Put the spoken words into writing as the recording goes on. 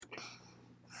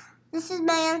This is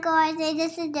my Uncle Isaiah.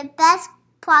 This is the best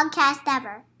podcast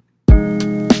ever.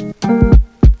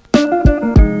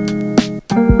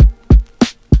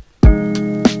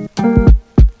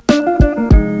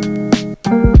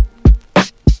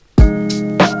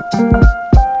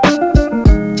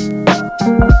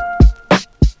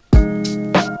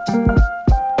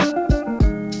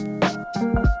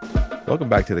 Welcome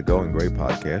back to the Going Gray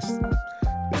podcast.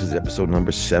 This is episode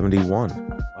number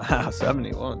 71. Wow,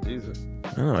 71, Jesus.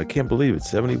 Oh, I can't believe it.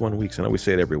 71 weeks. I know we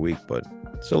say it every week, but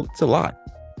it's a lot. A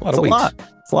lot It's of weeks.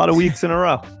 It's a lot of weeks in a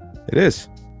row. It is.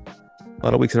 A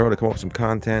lot of weeks in a row to come up with some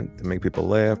content, to make people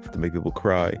laugh, to make people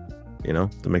cry, to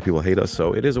make people hate us.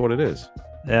 So it is what it is.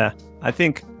 Yeah, I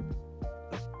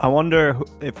wonder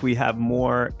if we have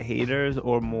more haters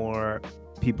or more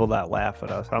people that laugh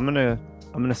at us. I'm gonna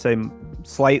say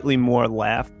slightly more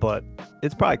laugh, but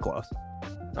it's probably close.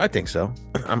 I think so.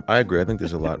 I agree. I think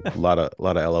there's a lot of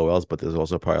LOLs, but there's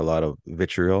also probably a lot of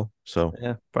vitriol. So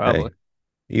Yeah, probably. hey,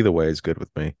 either way is good with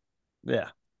me. Yeah.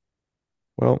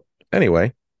 Well,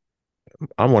 anyway,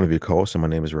 I'm one of your co-hosts, and my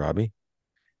name is Robbie.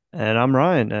 And I'm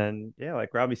Ryan. And yeah,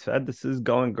 like Robbie said, this is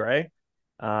Going Gray.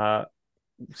 Started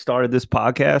this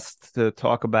podcast to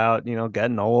talk about,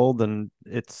 getting old, and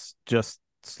it's just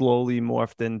slowly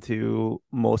morphed into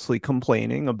mostly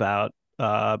complaining about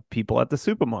people at the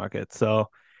supermarket. So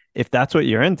if that's what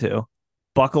you're into,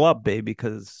 buckle up, baby,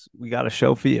 because we got a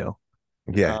show for you.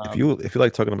 Yeah, if you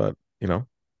like talking about,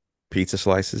 pizza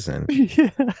slices and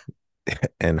Yeah.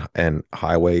 and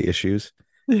highway issues,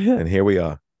 Yeah. and here we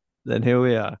are. Then here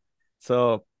we are.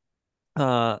 So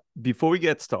before we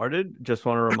get started, just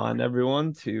want to remind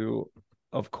everyone to,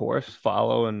 of course,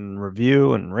 follow and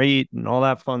review and rate and all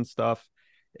that fun stuff.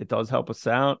 It does help us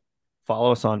out.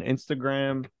 Follow us on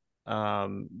Instagram.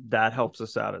 That helps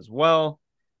us out as well.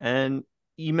 And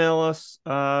email us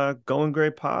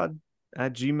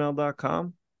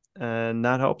goinggraypod@gmail.com. And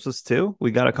that helps us too.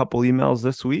 We got a couple emails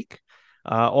this week.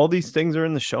 All these things are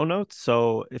in the show notes.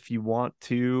 So if you want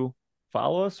to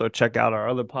follow us or check out our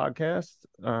other podcast,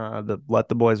 the Let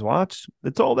the Boys Watch,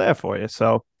 it's all there for you.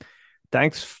 So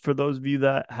thanks for those of you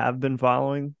that have been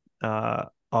following our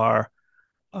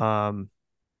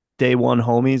day one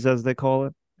homies, as they call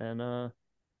it. And I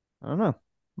don't know,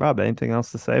 Rob, anything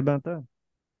else to say about that?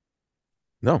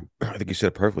 No, I think you said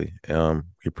it perfectly. We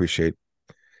appreciate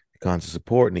the constant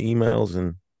support and the emails,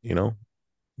 and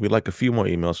we'd like a few more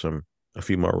emails from a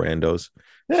few more randos.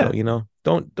 Yeah. So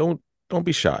don't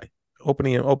be shy. Open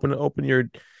your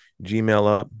Gmail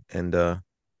up and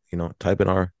type in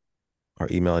our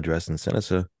email address and send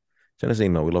us an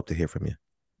email. We'd love to hear from you.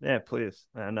 Yeah, please.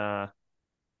 And all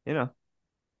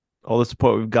the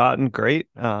support we've gotten, great.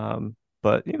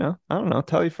 But I don't know,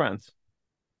 tell your friends.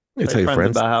 Tell your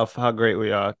friends about how great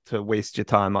we are to waste your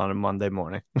time on a Monday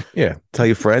morning. Yeah, tell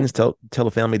your friends, tell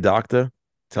a family doctor,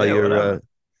 tell whatever.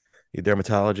 Your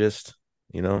dermatologist,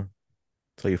 tell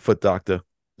your foot doctor,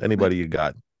 anybody you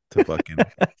got to fucking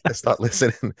start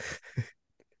listening.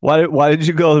 Why did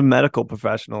you go to medical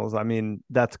professionals? I mean,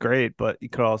 that's great, but you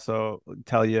could also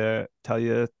tell your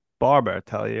barber,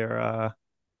 tell your I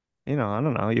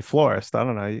don't know, your florist. I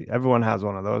don't know. Everyone has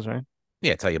one of those, right?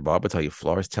 Yeah, tell your barber, tell your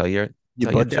florist, tell your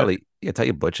Butcher. deli, tell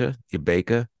your butcher, your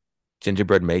baker,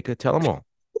 gingerbread maker, tell them all.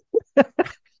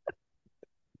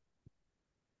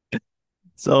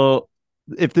 So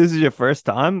if this is your first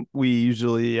time, we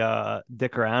usually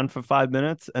dick around for 5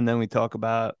 minutes, and then we talk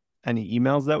about any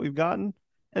emails that we've gotten,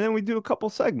 and then we do a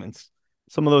couple segments.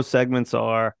 Some of those segments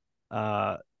are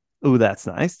ooh, that's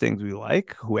nice, things we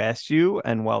like, who asked you,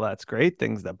 and well, that's great,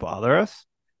 things that bother us.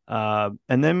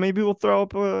 And then maybe we'll throw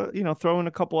in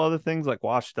a couple other things like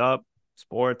washed up,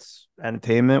 sports,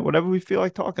 entertainment, whatever we feel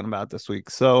like talking about this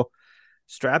week. So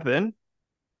strap in.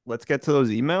 Let's get to those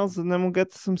emails, and then we'll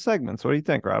get to some segments. What do you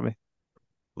think, Robbie?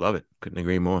 Love it. Couldn't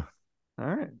agree more. All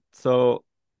right. So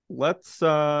let's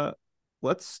start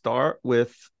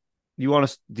with, do you want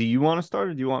to start,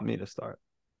 or do you want me to start?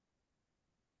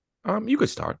 You could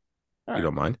start. All you right.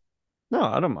 don't mind? No,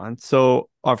 I don't mind. So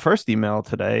our first email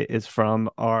today is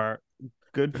from our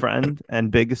good friend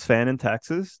and biggest fan in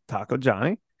Texas, Taco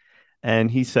Johnny.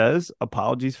 And he says,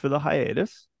 apologies for the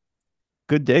hiatus.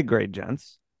 Good day, great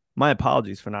gents. My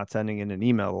apologies for not sending in an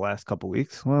email the last couple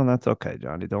weeks. Well, that's okay,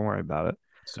 Johnny. Don't worry about it.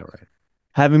 It's all right.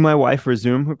 Having my wife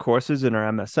resume her courses in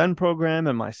her MSN program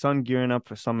and my son gearing up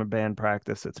for summer band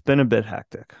practice, it's been a bit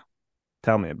hectic.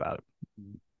 Tell me about it.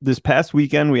 This past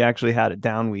weekend, we actually had a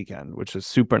down weekend, which is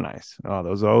super nice. Oh,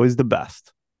 those are always the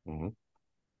best. Mm-hmm.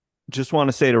 Just want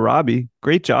to say to Robbie,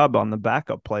 great job on the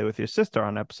backup play with your sister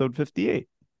on episode 58.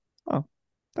 Oh,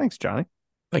 thanks, Johnny.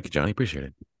 Thank you, Johnny. Appreciate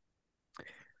it.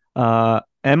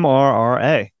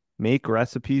 MRRA. make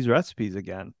recipes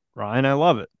again. Ryan, I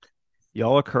love it.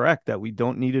 Y'all are correct that we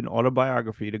don't need an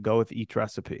autobiography to go with each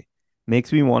recipe.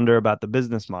 Makes me wonder about the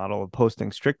business model of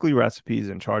posting strictly recipes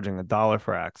and charging $1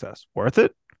 for access. Worth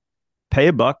it? Pay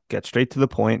a buck, get straight to the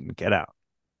point, and get out.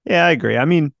 Yeah, I agree. I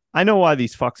mean, I know why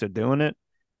these fucks are doing it.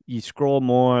 You scroll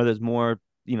more, there's more,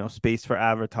 space for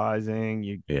advertising.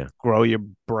 You grow your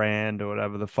brand or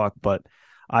whatever the fuck. But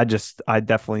I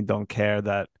definitely don't care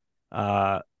that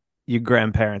your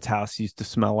grandparents' house used to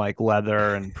smell like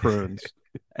leather and prunes.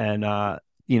 And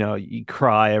you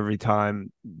cry every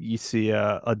time you see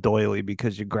a doily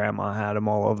because your grandma had them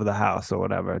all over the house or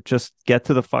whatever. Just get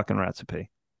to the fucking recipe.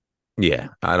 Yeah,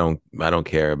 I don't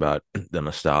care about the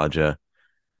nostalgia.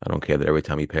 I don't care that every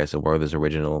time you pass a Werther's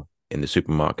original in the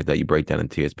supermarket that you break down in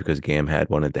tears because Gam had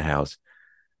one at the house.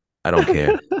 I don't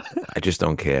care. I just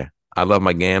don't care. I love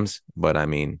my Gams, but I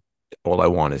mean, all I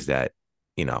want is that,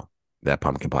 that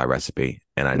pumpkin pie recipe,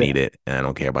 and I need it, and I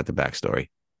don't care about the backstory.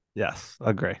 Yes,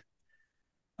 agree.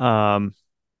 Johnny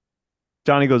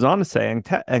goes on to say,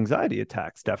 anxiety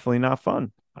attacks, definitely not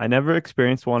fun. I never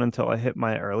experienced one until I hit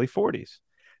my early 40s,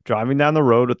 driving down the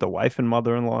road with the wife and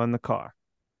mother-in-law in the car.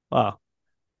 Wow.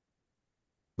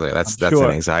 That's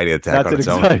an anxiety attack on its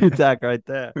own. That's an anxiety attack right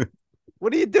there.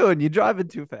 What are you doing? You're driving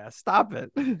too fast. Stop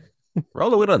it.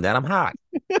 Roll the window down. I'm hot.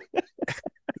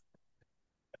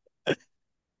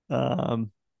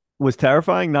 Was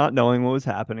terrifying not knowing what was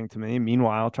happening to me.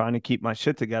 Meanwhile, trying to keep my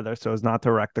shit together so as not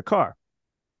to wreck the car.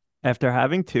 After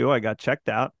having two, I got checked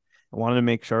out and wanted to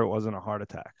make sure it wasn't a heart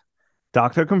attack.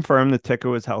 Doctor confirmed the ticker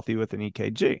was healthy with an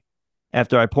EKG.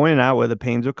 After I pointed out where the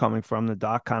pains were coming from, the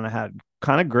doc kind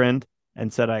of grinned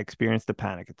and said I experienced a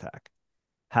panic attack.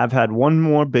 Have had one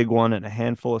more big one and a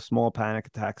handful of small panic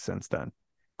attacks since then.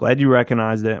 Glad you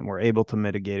recognized it and were able to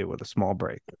mitigate it with a small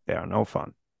break. They are no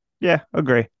fun. Yeah,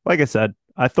 agree. Like I said,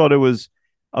 I thought it was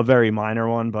a very minor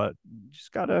one, but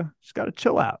just gotta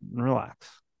chill out and relax.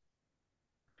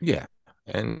 Yeah,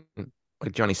 and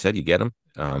like Johnny said, you get them.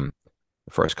 The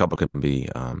first couple can be,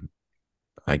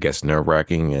 I guess,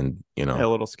 nerve-wracking and a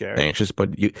little scary, anxious,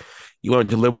 but you learn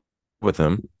to live with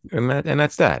them, and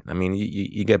that's that. I mean,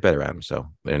 you get better at them, so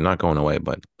they're not going away,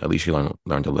 but at least you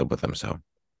learn to live with them. So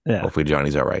hopefully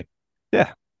Johnny's all right.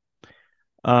 Yeah.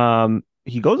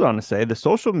 He goes on to say the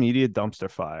social media dumpster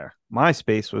fire.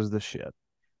 MySpace was the shit.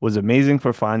 Was amazing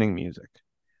for finding music.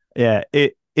 Yeah,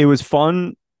 it was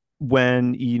fun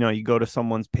when you go to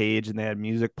someone's page and they had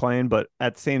music playing, but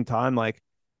at the same time, like,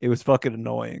 it was fucking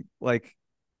annoying. Like,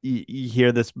 you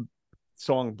hear this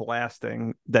song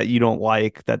blasting that you don't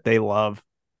like, that they love.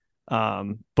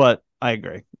 But I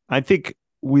agree. I think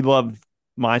we love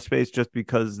MySpace just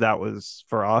because that was,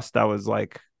 for us, that was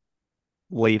like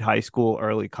late high school,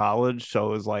 early college. So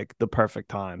it was like the perfect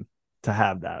time to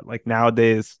have that. Like,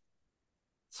 nowadays,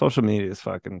 social media is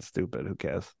fucking stupid. Who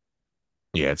cares?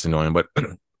 Yeah, it's annoying, but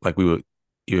like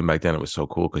even back then, it was so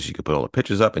cool because you could put all the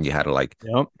pictures up and you had to like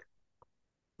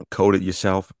code it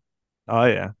yourself. Oh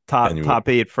yeah, top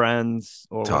 8 friends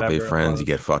or top 8 friends. You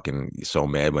get fucking so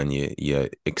mad when you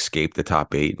escape the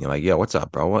top 8 and you're like, yeah, what's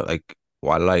up, bro? What, like,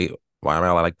 why am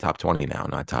I like top 20 now,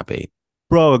 not top 8?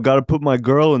 Bro, I got to put my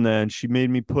girl in there, and she made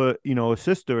me put a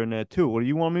sister in there too. What do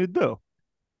you want me to do?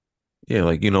 Yeah,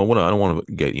 like, what, I don't want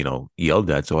to get yelled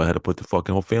at, so I had to put the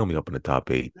fucking whole family up in the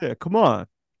top 8. Yeah, come on,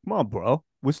 bro.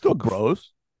 We're still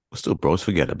bros. We're still bros.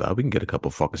 Forget about it. We can get a couple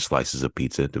fucking slices of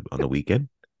pizza on the weekend.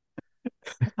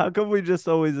 How come we just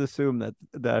always assume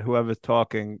that whoever's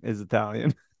talking is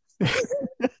Italian?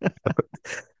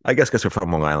 I guess because we're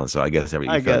from Long Island, so I guess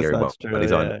everybody's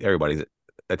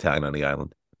Italian on the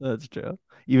island. That's true.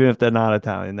 Even if they're not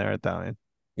Italian, they're Italian.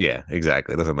 Yeah,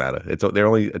 exactly. It doesn't matter. They're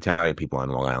only Italian people on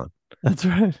Long Island. That's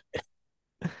right.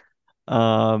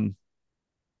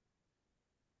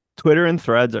 Twitter and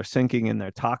Threads are sinking in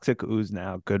their toxic ooze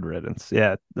now. Good riddance.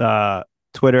 Yeah.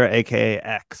 Twitter, aka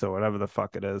X, or whatever the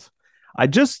fuck it is.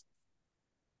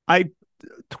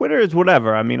 Twitter is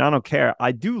whatever. I mean, I don't care.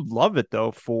 I do love it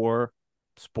though for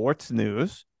sports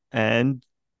news and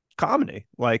comedy.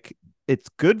 Like, it's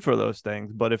good for those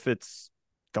things. But if it's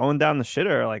going down the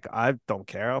shitter, like, I don't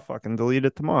care. I'll fucking delete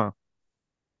it tomorrow.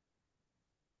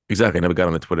 Exactly. I never got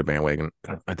on the Twitter bandwagon.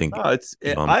 I think I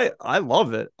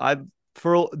love it. I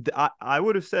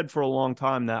would have said for a long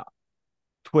time that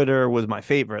Twitter was my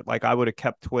favorite. Like, I would have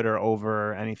kept Twitter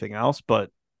over anything else, but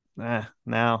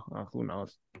now who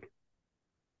knows?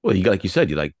 Well, like you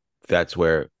said, that's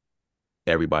where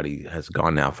everybody has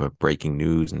gone now for breaking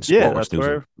news and sports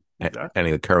news and any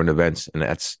of the current events, and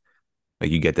that's like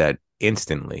you get that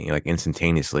instantly, like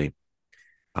instantaneously.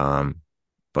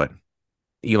 But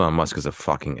Elon Musk is a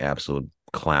fucking absolute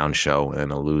clown show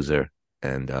and a loser.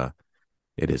 and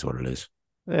it is what it is.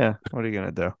 Yeah, what are you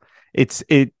gonna do?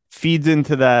 It feeds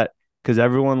into that because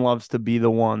everyone loves to be the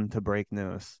one to break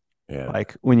news. Yeah.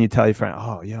 Like when you tell your friend,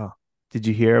 "Oh, yo, did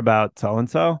you hear about so and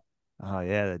so? Oh,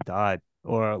 yeah, they died,"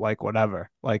 or like whatever.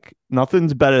 Like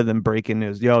nothing's better than breaking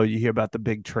news. Yo, you hear about the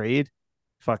big trade?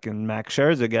 Fucking Max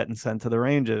Scherzer getting sent to the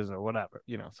Rangers or whatever.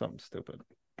 Something stupid.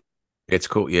 It's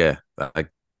cool. Yeah. Like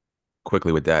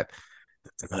quickly with that,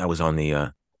 I was on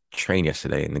the train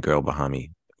yesterday, and the girl behind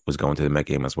me was going to the Met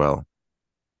game as well,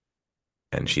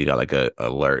 and she got like a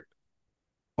alert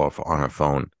off on her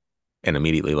phone, and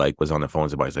immediately like was on the phone.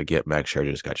 Somebody's like, "Yep, Max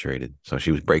Scherzer just got traded." So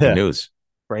she was breaking Yeah. news.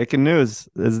 Breaking news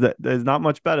is that there's not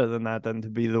much better than that than to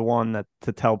be the one that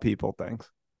to tell people things.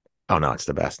 Oh no, it's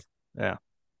the best. Yeah.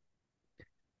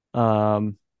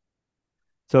 Um.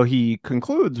 So he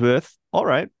concludes with, "All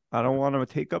right, I don't want to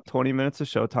take up 20 minutes of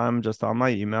showtime just on my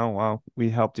email." Well, we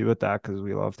helped you with that because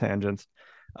we love tangents.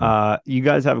 You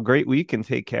guys have a great week and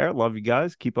take care. Love you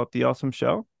guys. Keep up the awesome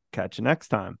show. Catch you next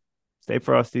time. Stay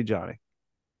frosty, Johnny.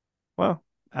 Well,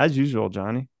 as usual,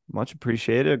 Johnny, much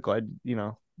appreciated. Glad,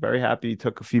 very happy you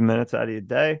took a few minutes out of your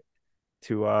day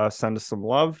to send us some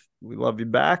love. We love you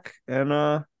back and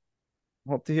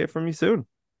hope to hear from you soon.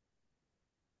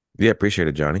 Yeah, appreciate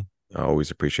it, Johnny. I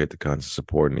always appreciate the constant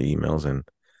support and the emails,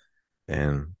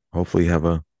 and hopefully you have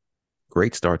a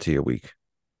great start to your week.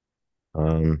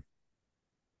 The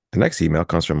next email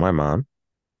comes from my mom.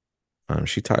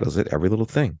 She titles it "Every Little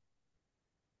Thing."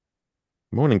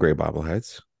 Morning, Gray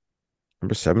Bobbleheads.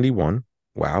 Number 71.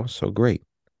 Wow, so great.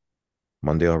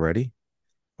 Monday already.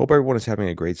 Hope everyone is having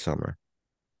a great summer.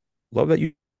 Love that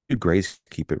you Grays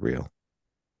keep it real.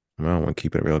 Well, when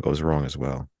keeping it real goes wrong as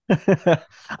well. I don't Talk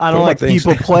about like things.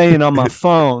 people playing on my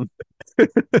phone.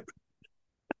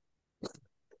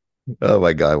 Oh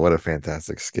my God, what a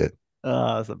fantastic skit.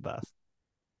 That's the best.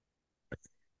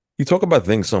 You talk about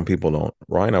things some people don't.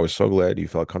 Ryan, I was so glad you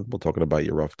felt comfortable talking about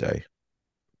your rough day.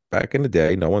 Back in the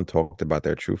day, no one talked about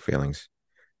their true feelings.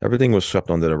 Everything was swept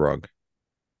under the rug.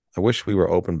 I wish we were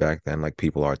open back then like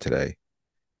people are today.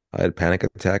 I had panic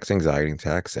attacks, anxiety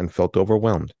attacks, and felt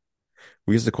overwhelmed.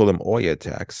 We used to call them Oya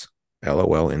attacks.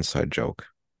 LOL, inside joke.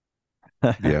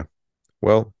 Yeah.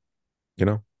 Well, you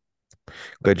know,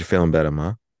 glad you're feeling better,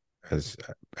 Ma. As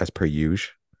as per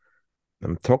usual.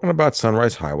 I'm talking about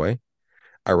Sunrise Highway.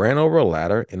 I ran over a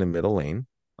ladder in the middle lane.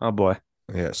 Oh boy.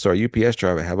 Yeah, saw a UPS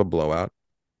driver have a blowout.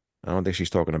 I don't think she's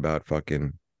talking about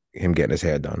fucking him getting his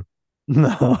hair done.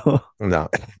 No. No,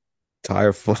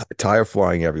 tire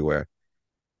flying everywhere.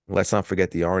 Let's not forget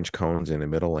the orange cones in the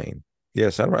middle lane. Yeah,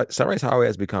 Sunrise Highway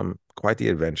has become quite the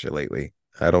adventure lately.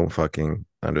 I don't fucking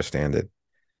understand it.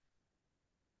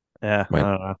 Yeah, I My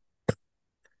don't know.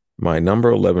 my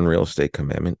number 11 real estate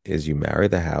commitment is you marry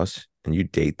the house and you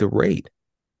date the rate.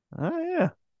 Oh yeah.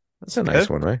 That's a nice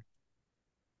Good. one, right?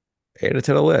 Add it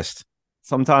to the list.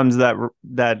 Sometimes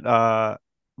that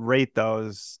rate though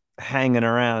is hanging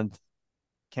around.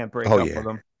 Can't break Oh up with yeah.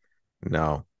 them.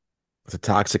 No. It's a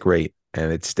toxic rate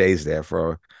and it stays there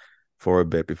for a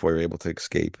bit before you're able to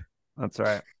escape. That's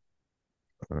right.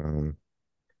 Um,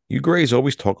 you Grays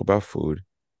always talk about food.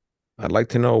 I'd like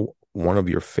to know one of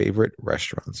your favorite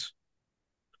restaurants.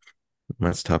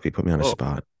 That's tough. You put me on a Oh,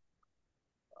 spot.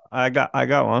 I got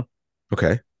one.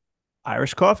 Okay.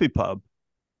 Irish Coffee Pub.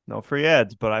 No free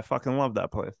ads, but I fucking love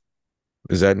that place.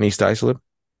 Is that in East Islip?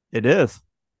 It is.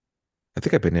 I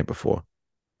think I've been there before.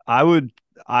 I would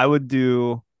I would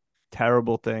do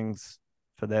terrible things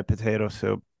for their potato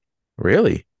soup.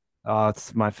 Really? Oh,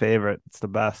 it's my favorite. It's the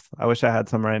best. I wish I had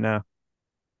some right now.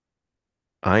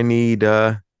 I need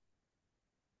I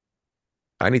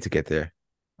need to get there.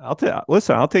 I'll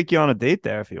take you on a date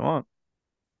there if you want.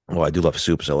 Well, I do love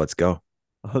soup, so let's go.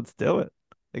 Let's do it.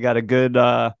 They got a good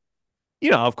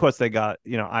of course they got,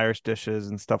 Irish dishes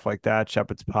and stuff like that,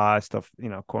 shepherd's pie, stuff,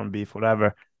 corned beef,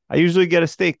 whatever. I usually get a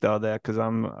steak though there because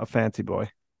I'm a fancy boy.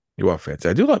 You are fancy.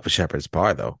 I do love the shepherd's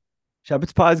pie though.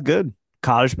 Shepherd's pie is good.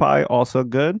 Cottage pie also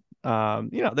good. They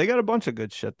got a bunch of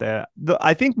good shit there.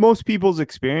 I think most people's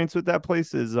experience with that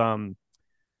place is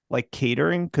like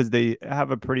catering because they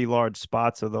have a pretty large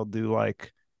spot, so they'll do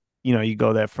like, you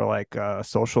go there for like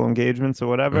social engagements or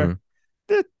whatever.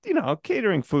 Mhm.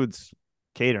 Catering food's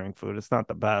catering food. It's not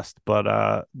the best,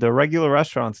 but the regular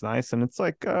restaurant's nice and it's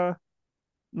like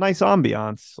nice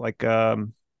ambiance, like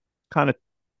kind of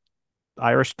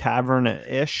Irish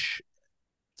tavern-ish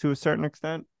to a certain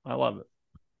extent. I love it.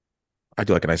 I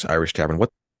do like a nice Irish tavern. What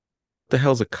the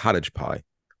hell's a cottage pie?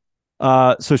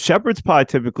 So shepherd's pie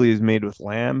typically is made with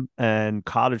lamb, and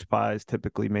cottage pie is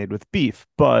typically made with beef.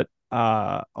 But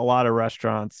a lot of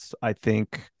restaurants, I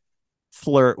think,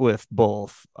 flirt with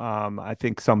both. I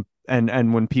think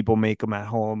and when people make them at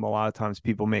home, a lot of times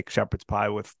people make shepherd's pie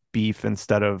with beef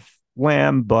instead of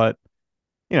lamb, but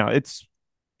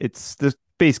it's this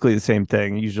basically the same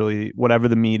thing. Usually whatever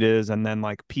the meat is, and then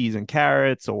like peas and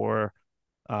carrots or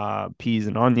peas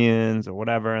and onions or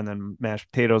whatever, and then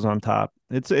mashed potatoes on top.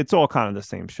 It's all kind of the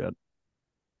same shit.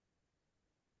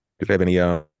 Do they have any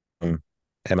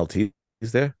MLTs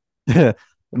there?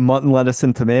 Mutton, lettuce,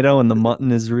 and tomato, and the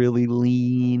mutton is really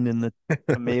lean, and the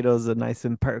tomatoes are nice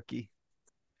and perky.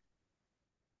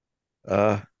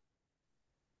 Uh,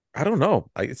 I don't know.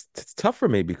 It's tough for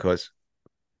me because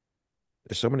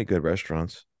there's so many good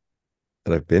restaurants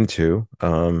that I've been to.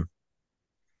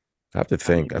 I have to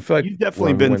I think. I mean, feel like you've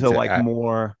definitely when we been went to to like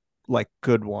more like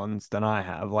good ones than I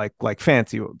have, like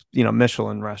fancy,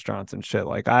 Michelin restaurants and shit.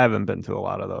 Like I haven't been to a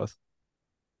lot of those.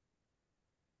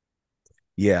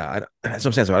 yeah, that's what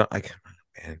I'm saying. So I don't like,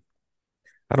 man,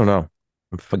 I don't know.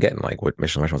 I'm forgetting like what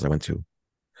Michelin restaurants I went to.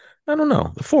 I don't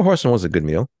know. The Four Horsemen was a good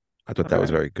meal. I thought All that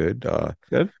was right, very good.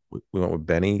 good. We went with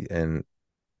Benny, and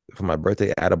for my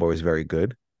birthday, Attaboy was very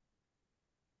good.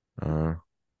 Uh,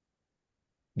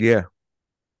 yeah,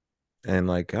 and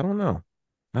like I don't know.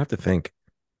 I have to think.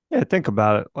 Yeah, think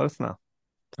about it. Let us know.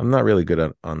 I'm not really good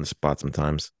at on the spot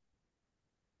sometimes.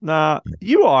 Nah,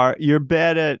 you are. You're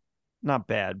bad at not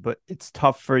bad, but it's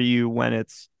tough for you when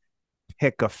it's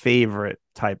pick a favorite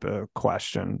type of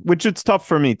question, which it's tough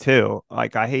for me too.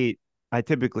 Like I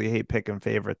typically hate picking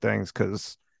favorite things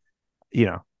because you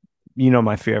know,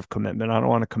 my fear of commitment. I don't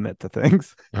want to commit to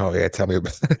things. Oh yeah, tell me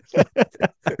about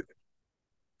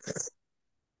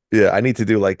Yeah, I need to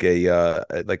do like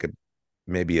a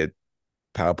maybe a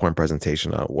PowerPoint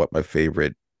presentation on what my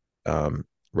favorite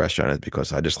restaurant is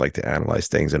because I just like to analyze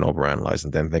things and overanalyze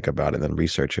and then think about it and then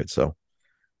research it. So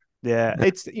Yeah,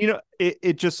 it's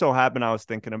it just so happened I was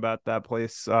thinking about that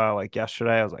place like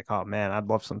yesterday. I was like, oh man, I'd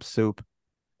love some soup.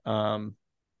 Um,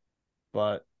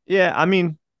 but yeah, I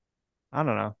mean, I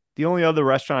don't know. The only other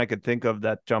restaurant I could think of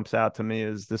that jumps out to me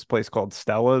is this place called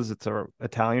Stella's. It's a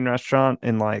Italian restaurant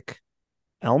in like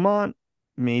Elmont,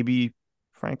 maybe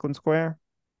Franklin Square.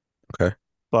 okay.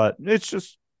 But it's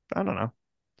just I don't know.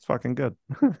 It's fucking good.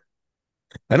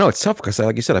 I know it's tough because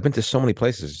like you said, I've been to so many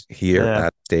places here Yeah.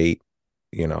 at state,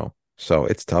 so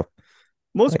it's tough.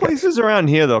 Most I guess. places around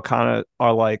here though kind of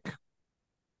are like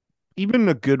even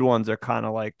the good ones are kind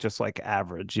of like just like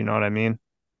average, you know what I mean?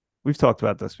 We've talked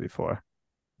about this before.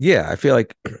 Yeah, I feel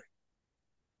like I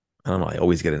don't know, I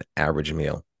always get an average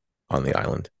meal on the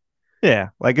island. Yeah,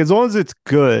 like as long as it's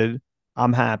good,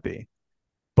 I'm happy.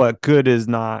 But good is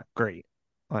not great.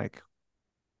 Like,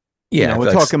 Yeah, I we're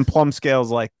feel like talking plum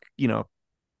scales like,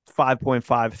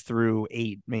 5.5 through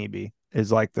 8 maybe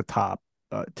is like the top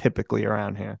typically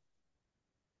around here.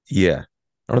 yeah.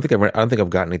 I don't think I've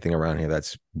got anything around here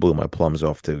that's blew my plums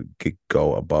off to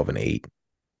go above an 8.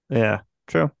 Yeah,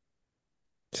 true.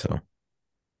 So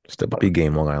step up your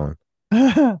game, Long Island.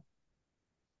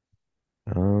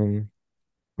 Um,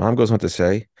 Mom goes on to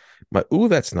say, my ooh,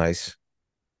 that's nice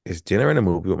is dinner and a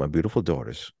movie with my beautiful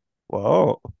daughters.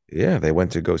 Whoa. Yeah, they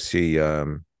went to go see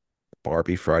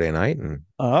Barbie Friday night and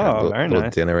had a Oh, very little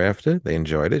nice. dinner after. They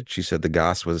enjoyed it. She said the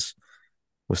goss was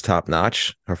top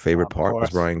notch. Her favorite Of part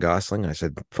was course. Ryan Gosling. I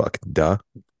said, fuck, duh.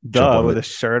 Jump Duh, on with the a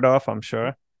shirt off, I'm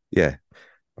sure. yeah,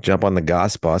 jump on the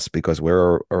Goss bus because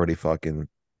we're already fucking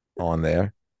on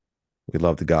there. We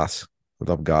love the Goss. We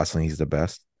love Gosling. He's the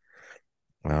best.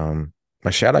 Um,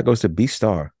 my shout out goes to B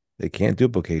Star. They can't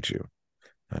duplicate you.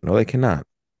 I know they cannot.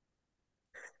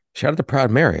 Shout out to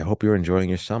Proud Mary. I hope you're enjoying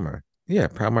your summer. Yeah,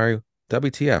 Proud Mary,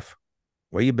 WTF?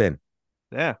 Where you been?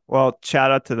 Yeah. Well,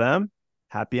 shout out to them.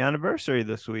 Happy anniversary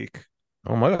this week.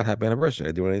 Oh my God, happy anniversary.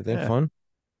 I do anything Yeah. fun?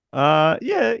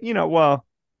 Yeah, well,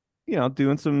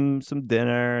 doing some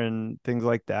dinner and things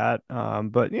like that.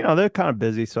 But they're kind of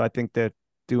busy, so I think they're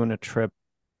doing a trip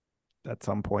at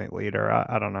some point later.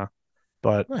 I don't know.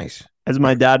 But Nice. as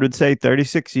my dad would say,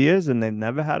 36 years and they've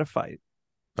never had a fight.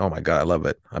 Oh my God, I love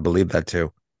it. I believe that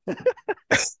too.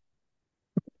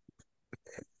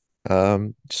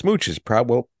 Smooches, proud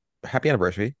well, happy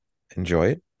anniversary. Enjoy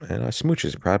it. And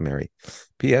smooches, proud Mary.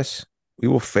 P.S. We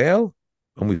will fail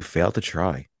when we fail to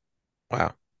try.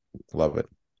 Wow. Love it.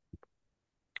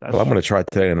 That's Well, I'm gonna true. try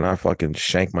today and not fucking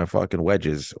shank my fucking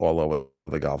wedges all over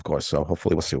the golf course. So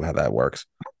hopefully we'll see how that works.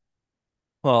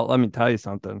 Well, let me tell you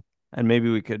something. And maybe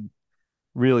we could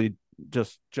really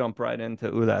just jump right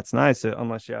into, ooh, that's nice,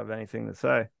 unless you have anything to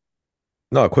say.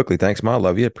 No, quickly, thanks, Ma.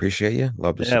 Love you. Appreciate you.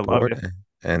 Love the Yeah, love support. you.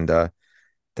 And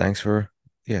thanks for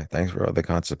thanks for all the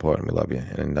constant support. And we love you.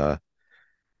 And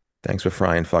thanks for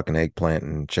frying fucking eggplant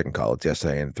and chicken cutlets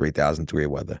yesterday in 3,000 degree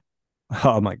weather.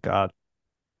 Oh my God.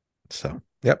 So,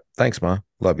 yep. Thanks, Ma.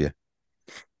 Love you.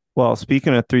 Well,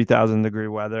 speaking of 3,000-degree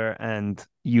weather and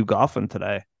you golfing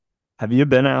today, have you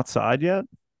been outside yet?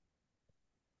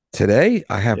 Today,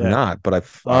 I have Yeah. not, but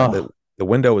Oh, the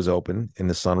window was open in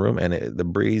the sunroom, and the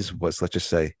breeze was, let's just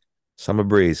say, summer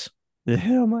breeze.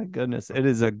 yeah, my goodness. It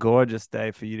is a gorgeous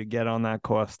day for you to get on that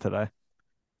course today.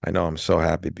 I know I'm so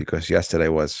happy because yesterday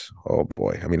was, oh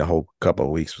boy, I mean, the whole couple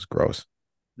of weeks was gross.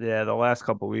 Yeah, the last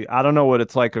couple of weeks. I don't know what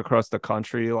it's like across the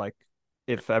country, like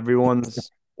if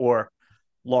everyone's or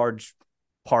large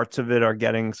parts of it are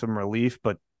getting some relief,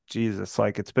 but Jesus,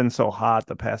 like it's been so hot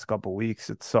the past couple of weeks.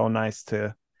 It's so nice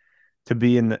to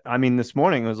be in the I mean, this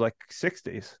morning it was like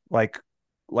 60s, like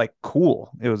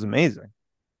cool. It was amazing.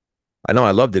 I know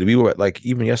I loved it. We were like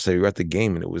even yesterday we were at the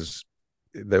game and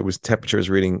there was temperatures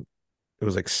reading it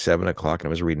was like 7 o'clock and it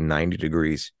was reading 90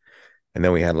 degrees. And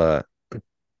then we had like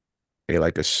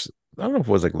I don't know if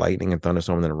it was like lightning and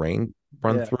thunderstorm and then rain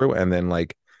run Yeah, through and then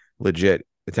like legit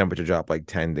the temperature dropped like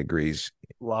 10 degrees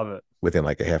love it. within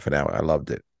like a half an hour. I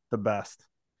loved it. The best.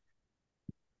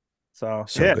 So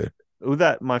So yeah, good. ooh,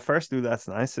 that my first ooh, that's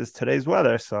nice is today's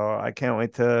weather. So I can't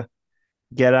wait to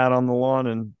get out on the lawn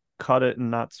and cut it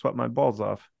and not sweat my balls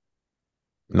off.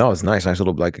 No, it's nice. Nice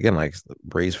little like again, like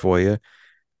breeze for you.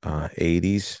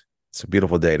 80s. It's a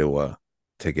beautiful day to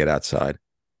get outside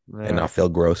and Yeah, not feel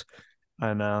gross.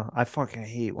 I know. I fucking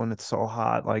hate when it's so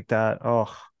hot like that.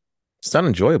 Oh, It's not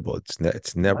enjoyable.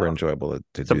 It's never no. enjoyable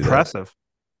to It's do that. oppressive.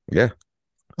 Yeah, it's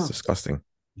Huh. disgusting.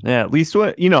 Yeah, at least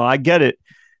what I get it.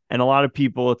 And a lot of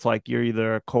people, it's like you're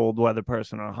either a cold weather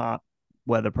person or a hot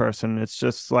weather person. It's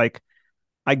just like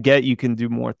I get you can do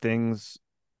more things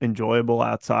enjoyable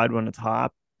outside when it's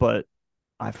hot, but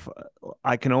I, f-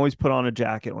 I can always put on a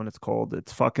jacket when it's cold.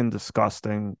 It's fucking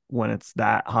disgusting when it's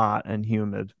that hot and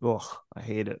humid. Ugh, I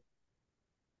hate it.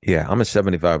 Yeah, I'm a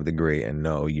 75 degree and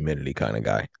no humidity kind of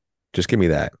guy. Just give me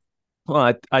that.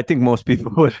 Well, I think most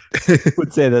people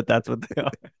would say that that's what they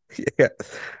are. Yeah.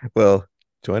 Well,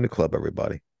 join the club,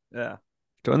 everybody. Yeah.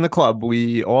 Join the club.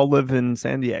 We all live in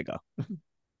San Diego.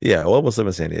 Yeah, all of us live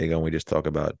in San Diego and we just talk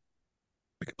about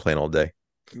we can plan all day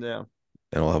Yeah.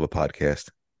 and we'll have a podcast.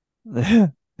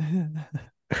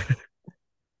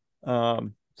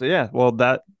 So yeah, well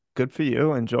that good for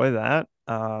you. Enjoy that.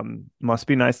 Must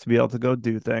be nice to be able to go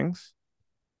do things.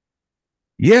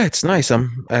 Yeah, it's nice.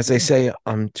 As they say,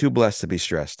 I'm too blessed to be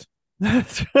stressed.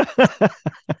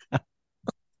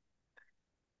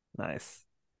 Nice.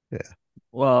 Yeah.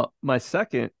 Well, my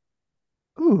second,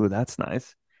 ooh, that's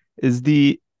nice, is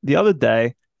the other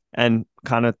day and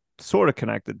kind of sort of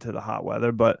connected to the hot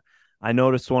weather, but I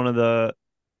noticed one of the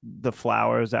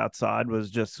flowers outside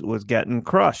was getting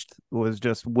crushed, was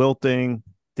just wilting,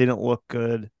 didn't look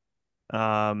good.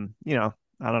 I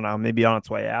don't know, maybe on its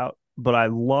way out, but I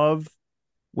love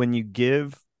when you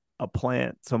give a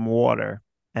plant some water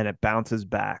and it bounces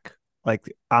back.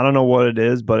 Like I don't know what it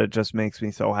is, but it just makes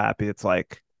me so happy. It's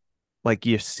like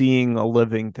you're seeing a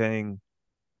living thing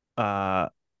uh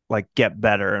like get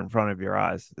better in front of your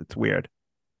eyes. It's weird.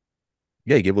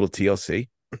 Yeah, you give a little TLC.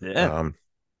 Yeah. Um,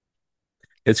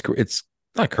 it's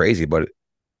not crazy, but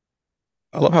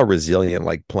I love how resilient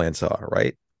like plants are,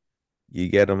 right? You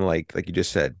get them like you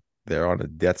just said, they're on a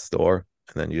death's door,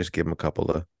 and then you just give them a couple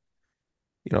of,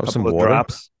 some Couple of water,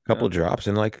 drops. a couple Yeah. of drops,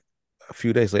 and like a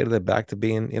few days later, they're back to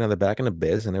being, they're back in the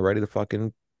biz and they're ready to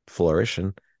fucking flourish,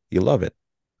 and you love it.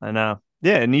 I know.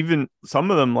 Yeah, and even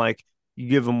some of them like you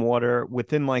give them water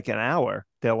within like an hour,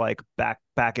 they're like back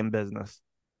in business.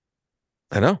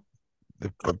 I know.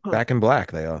 They're back in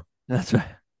black. They are. That's right.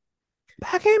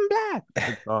 Back in black.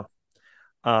 Good stuff.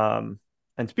 Um,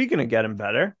 and speaking of getting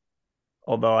better,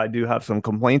 although I do have some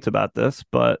complaints about this,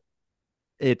 but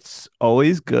it's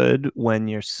always good when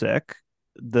you're sick.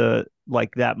 The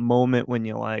like that moment when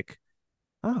you're like,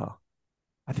 oh,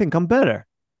 I think I'm better.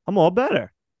 I'm all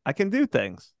better. I can do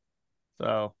things.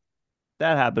 So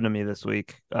that happened to me this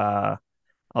week. I'll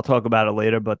talk about it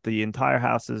later, but the entire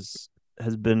house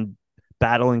has been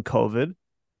battling COVID.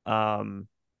 Um,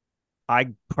 I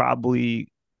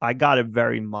probably I got it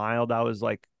very mild. I was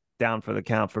like down for the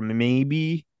count for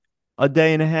maybe a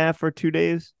day and a half or 2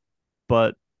 days,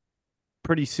 but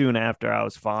pretty soon after I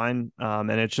was fine.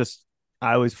 And it's just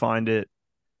I always find it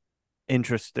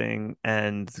interesting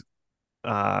and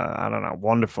I don't know,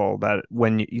 wonderful that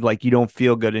when you like you don't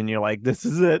feel good and you're like, this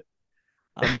is it.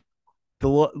 I'm the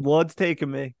Lord's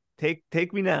taking me.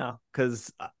 Take me now,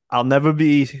 because I'll never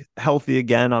be healthy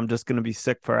again. I'm just gonna be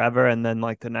sick forever. And then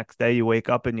like the next day you wake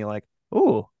up and you're like,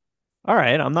 oh, all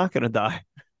right, I'm not gonna die.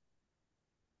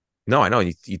 No, I know.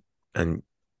 And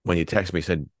when you text me, you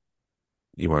said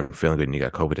you weren't feeling good and you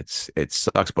got COVID. It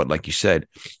sucks, but like you said,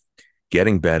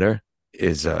 getting better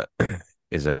is a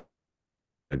is a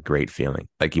a great feeling.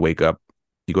 Like you wake up,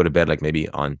 you go to bed like maybe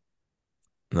on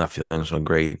not feeling so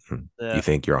great. And you Yeah.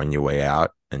 think you're on your way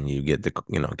out, and you get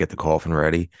get the coffin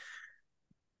ready.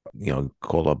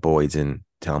 Call up Boyd's and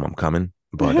tell him I'm coming.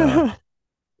 But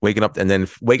waking up and then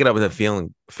waking up with a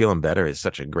feeling better is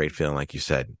such a great feeling. Like you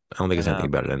said, I don't think I there's know.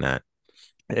 anything better than that.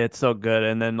 It's so good.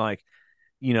 And then like,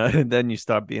 then you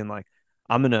start being like,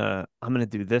 I'm gonna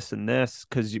do this and this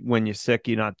because when you're sick,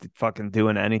 you're not fucking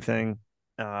doing anything.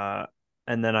 Uh,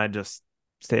 and then I just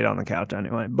stayed on the couch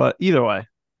anyway. But either way,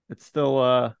 it's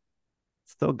still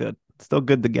good. It's still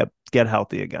good to get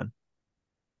healthy again.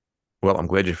 Well, I'm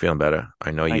glad you're feeling better.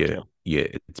 I know Thank you.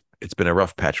 it's been a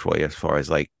rough patch for you as far as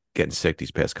like getting sick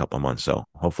these past couple of months. So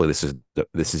hopefully this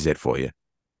is it for you.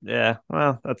 Yeah,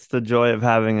 well, that's the joy of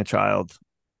having a child.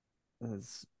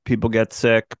 Is people get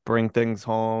sick, bring things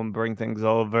home, bring things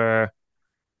over,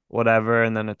 whatever,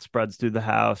 and then it spreads through the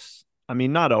house. I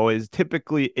mean, not always.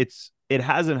 Typically, it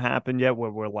hasn't happened yet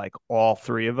where we're like all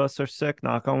three of us are sick,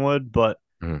 knock on wood, but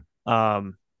Mhm.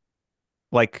 um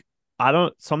like I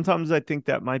don't sometimes I think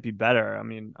that might be better. I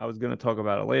mean, I was going to talk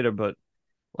about it later, but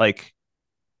like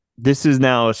this is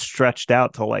now stretched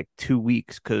out to like 2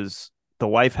 weeks because the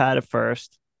wife had it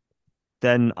first,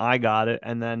 then I got it,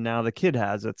 and then now the kid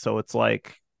has it. So it's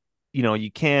like,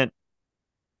 you can't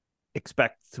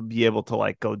expect to be able to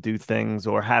like go do things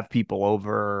or have people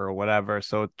over or whatever.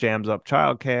 So it jams up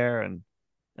childcare, and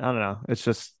I don't know.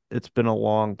 It's been a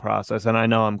long process, and I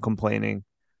know I'm complaining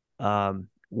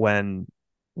when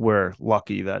we're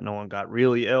lucky that no one got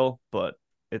really ill, but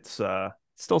it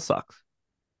still sucks.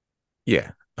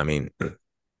 Yeah, I mean,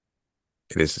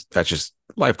 that's just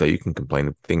life. Though you can complain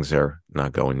if things are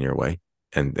not going your way,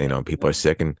 and people are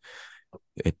sick, and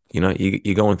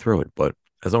you're going through it. But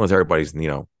as long as everybody's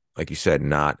like you said,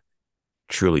 not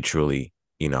truly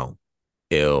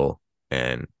ill,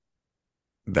 and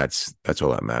that's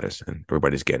all that matters, and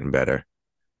everybody's getting better.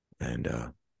 And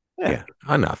Yeah.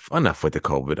 yeah, enough with the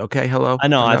COVID. Okay, hello, I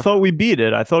know. I enough. thought we beat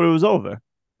it. I thought it was over.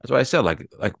 That's what I said. Like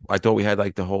I thought we had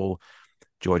like the whole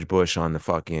George Bush on the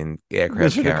fucking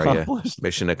aircraft Mission carrier, accomplished.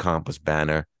 mission accomplished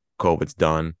banner. COVID's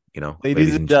done. Ladies Ladies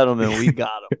and and gentlemen, we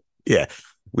got them. yeah,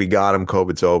 we got him.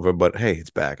 COVID's over, but hey,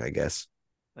 it's back, I guess.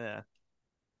 Yeah.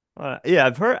 Yeah,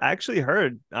 I've actually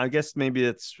heard, I guess maybe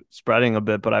it's spreading a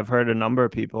bit, but I've heard a number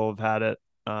of people have had it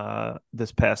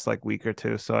this past like week or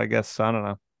two. So I guess I don't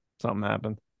know. Something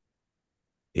happened.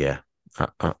 Yeah,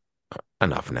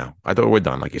 enough now. I thought we're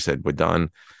done. Like you said, we're done.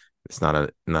 It's not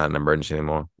an emergency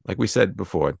anymore. Like we said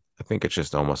before, I think it's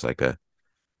just almost like a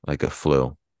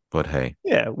flu. But hey,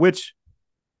 Yeah, which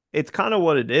it's kind of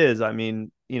what it is. I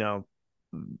mean,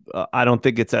 I don't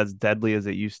think it's as deadly as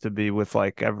it used to be with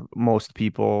like most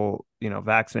people,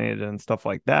 vaccinated and stuff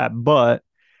like that. But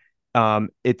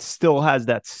it still has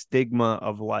that stigma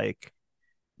of like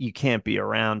you can't be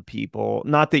around people.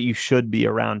 Not that you should be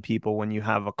around people when you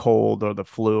have a cold or the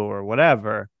flu or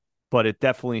whatever, but it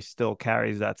definitely still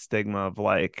carries that stigma of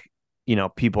like,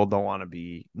 people don't want to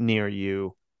be near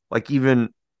you. Like even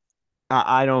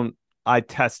I don't I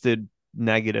tested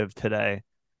negative today,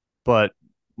 but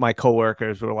my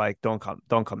coworkers were like, don't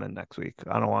come in next week.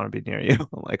 I don't want to be near you.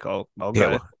 I'm like, oh, yeah, okay.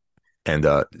 well,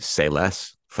 and say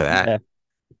less for that. Yeah. I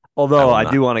Although will I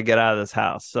not. do want to get out of this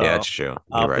house, Yeah, so that's true.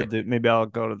 I'll You're have to right. do. Maybe I'll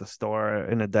go to the store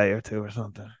in a day or two or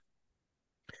something.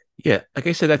 Yeah, like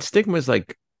I said, that stigma is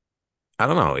like I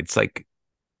don't know. It's like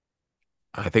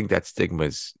I think that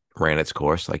stigma's ran its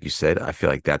course. Like you said, I feel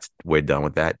like we're done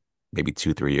with that. Maybe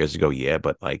 2 3 years ago, yeah,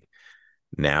 but like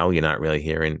now you're not really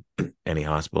hearing any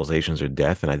hospitalizations or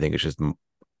death, and I think it's just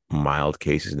mild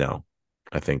cases now.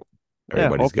 I think Yeah,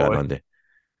 everybody's hopefully.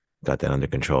 got that under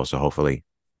control. So hopefully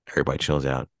everybody chills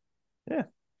out. Yeah.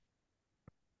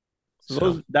 So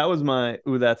So that was my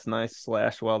ooh, that's nice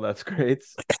slash well, that's great.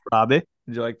 Robbie,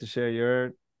 would you like to share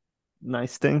your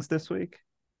nice things this week?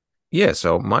 yeah,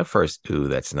 so my first ooh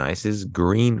that's nice is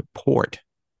green port.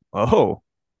 Oh,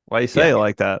 why you say Yeah, it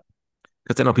like that?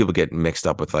 because I know people get mixed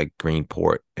up with like green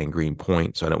port and green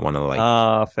point, so I don't want to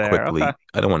like Fair.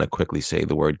 Okay. quickly say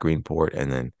the word green port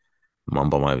and then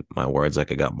mumble my words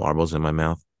like I got marbles in my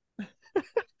mouth.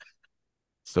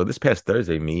 So this past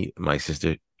Thursday, my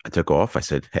sister, I took off. I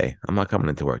said, "Hey, I'm not coming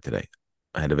into work today.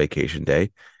 I had a vacation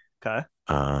day." Okay.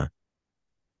 Uh,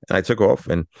 and I took off,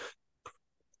 and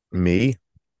me,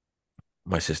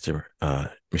 my sister,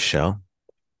 Michelle,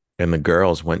 and the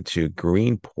girls went to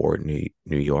Greenport,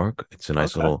 New York. It's a Okay.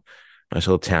 nice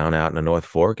little town out in the North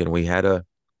Fork, and we had a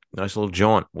nice little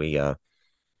jaunt. We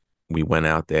went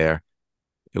out there.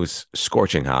 It was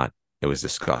scorching hot. It was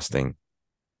disgusting.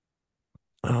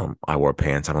 I wore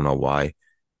pants. I don't know why.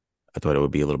 I thought it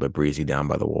would be a little bit breezy down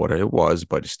by the water. It was,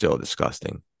 but it's still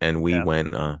disgusting. And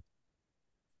Yeah.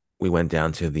 we went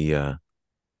down to the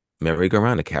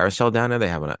merry-go-round, the carousel down there. They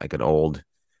have like an old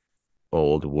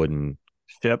wooden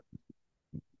Ship.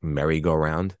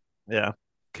 merry-go-round Yeah.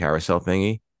 carousel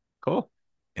thingy. Cool.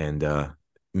 And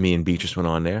me and Beatrice went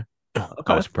on there.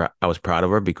 Okay. I was proud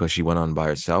of her because she went on by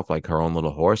herself, like her own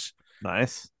little horse.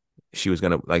 Nice. She was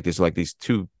gonna like there's like these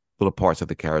two little parts of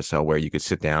the carousel where you could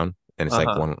sit down, and it's like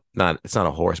Uh-huh. one not it's not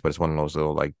a horse, but it's one of those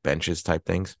little like benches type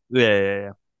things.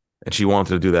 Yeah. And she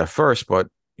wanted to do that first, but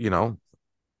you know,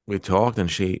 we talked and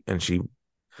she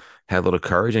had a little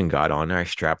courage and got on there. I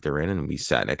strapped her in and we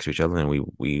sat next to each other and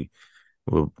we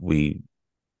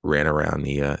ran around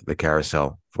the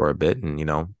carousel for a bit. And you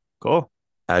know, Cool.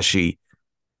 as she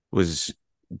was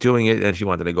doing it and she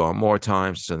wanted to go on more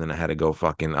times, so then I had to go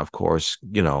fucking, of course,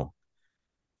 you know,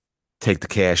 take the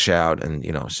cash out and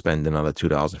you know spend another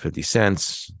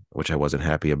 $2.50, which I wasn't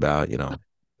happy about. You know,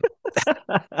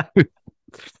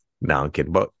 now I'm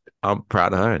kidding, but I'm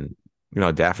proud of her. And you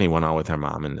know, Daphne went on with her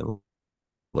mom and the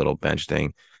little bench thing,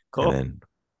 and Cool. then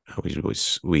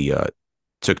we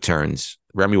took turns.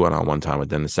 Remy went on one time, but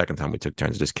then the second time we took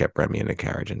turns, just kept Remy in the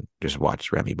carriage and just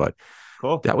watched Remy. But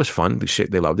Cool. that was fun. The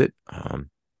shit, they loved it.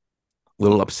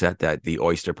 Little upset that the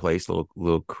oyster place,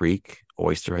 little Creek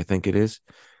Oyster, I think it is,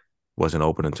 wasn't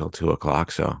open until 2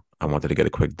 o'clock. So I wanted to get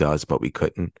a quick does, but we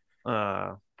couldn't.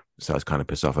 Uh, So I was kind of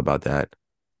pissed off about that.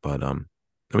 But then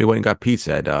we went and got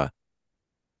pizza at I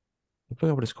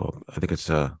forgot what it's called. I think it's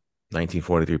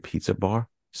 1943 Pizza Bar.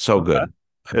 So okay. good.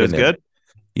 I've It was been there. good.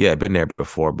 Yeah, I've been there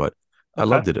before, but I Okay.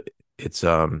 loved it. It's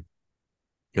you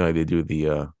know, they do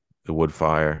the wood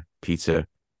fire pizza.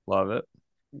 Love it.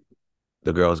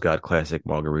 The girls got classic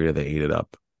margarita. They ate it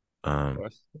up. Of Um,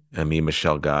 course. and me and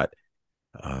Michelle got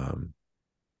um,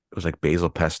 it was like basil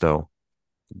pesto,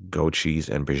 goat cheese,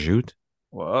 and prosciutto.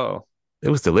 Whoa. It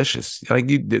was delicious. Like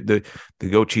the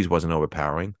goat cheese wasn't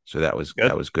overpowering, so Good.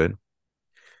 that was good.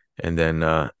 And then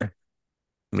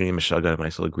me and Michelle got a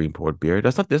nice little green port beer.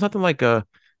 There's nothing like and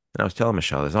I was telling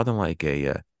Michelle, there's nothing like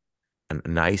a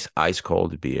nice ice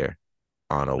cold beer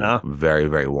on a No. very,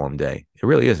 very warm day. It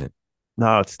really isn't.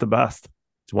 No, it's the best.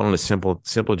 It's one of the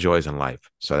simple joys in life.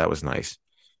 So that was nice.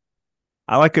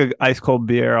 I like a ice cold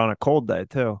beer on a cold day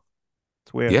too.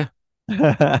 It's weird. Yeah,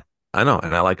 I know.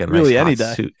 And I like a nice Really, any hot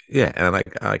day. soup. Yeah, and I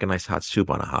like a nice hot soup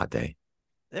on a hot day.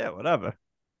 Yeah, whatever.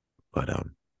 But and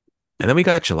then we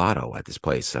got gelato at this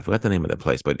place. I forgot the name of the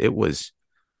place, but it was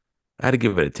I had to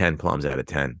give it a 10 plums out of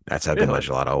 10. That's how good my Really?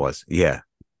 gelato was. Yeah, it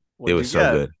What'd you was so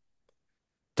get? good.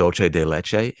 Dolce de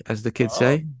leche, as the kids Oh,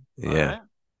 say. all Yeah. right. Of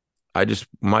I just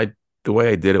my the way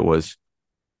I did it was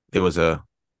a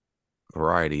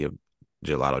variety of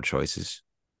gelato choices.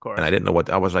 And I course. didn't know what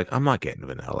I was like, I'm not getting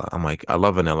vanilla. I'm like, I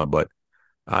love vanilla, but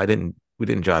we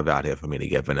didn't drive out here for me to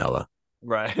get vanilla.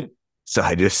 Right. So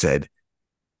I just said,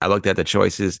 I looked at the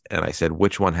choices and I said,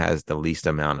 which one has the least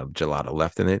amount of gelato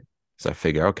left in it? So I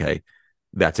figure, okay,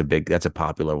 that's a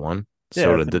popular one. Yeah,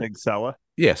 So it's a big seller.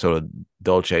 so the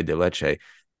Dolce de Leche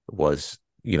was,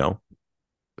 you know,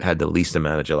 had the least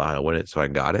amount of gelato in it. So I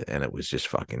got it and it was just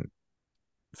fucking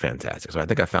fantastic. So I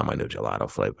think I found my new gelato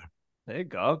flavor. There you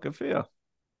go. Good for you.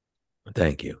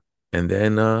 Thank you. And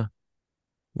then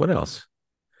what else?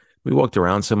 We walked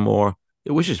around some more.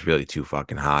 It was just really too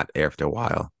fucking hot after a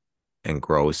while and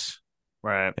gross.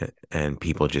 Right. And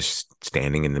people just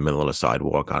standing in the middle of the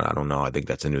sidewalk. I don't know. I think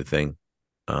that's a new thing.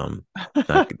 Not,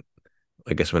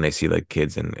 I guess when they see like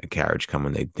kids in a carriage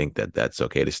coming, they think that that's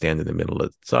okay to stand in the middle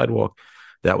of the sidewalk.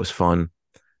 That was fun.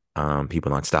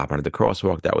 People not stopping at the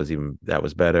crosswalk. That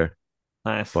was better.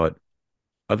 Nice. But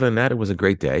other than that, it was a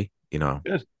great day. You know,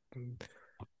 Good.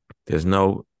 there's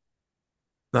not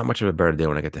much of a better day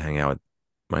when I get to hang out with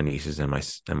my nieces and my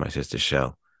sister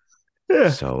Shell. Yeah.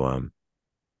 So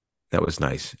that was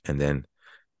nice. And then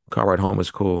car ride home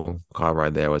was cool. Car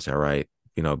ride there was all right.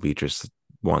 You know, Beatrice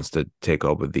wants to take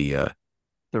over The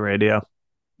radio.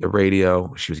 the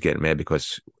radio. She was getting mad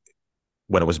because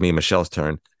when it was me and Michelle's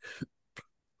turn,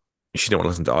 she didn't want to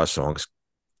listen to our songs.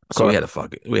 So we had to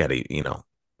fuck it. We had to yell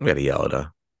at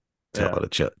her, tell Yeah. her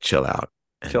to chill out.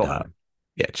 And, Chill out.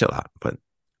 Yeah, chill out. But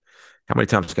how many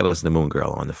times I got to listen to Moon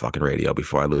Girl on the fucking radio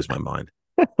before I lose my mind?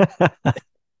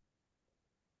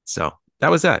 So that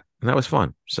was that. And that was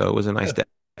fun. So it was a nice Good.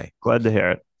 day. Glad to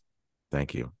hear it.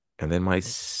 Thank you. And then my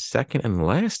second and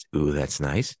last, ooh, that's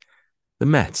nice. The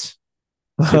Mets,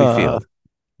 City Field,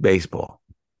 baseball.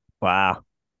 Wow.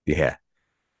 Yeah.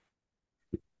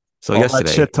 So All that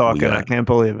yesterday, shit talking. I can't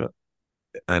believe it.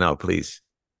 I know, please.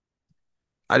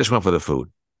 I just went for the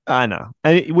food. I know.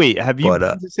 And wait, have you But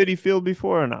been to City Field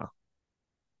before or no?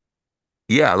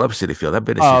 Yeah, I love City Field. I've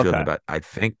been to City Oh, Field in okay. about I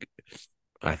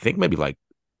think maybe like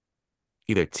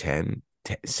either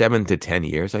 7 to 10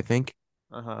 years, I think.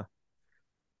 Uh-huh.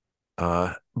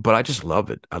 But I just love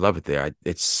it. I love it there.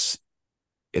 It's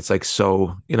like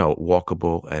so,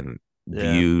 walkable and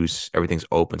Yeah. views, everything's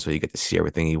open, so you get to see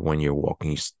everything. Even when you're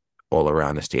walking all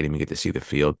around the stadium, you get to see the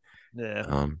field. Yeah.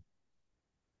 Um,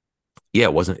 yeah,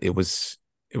 it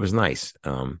was nice.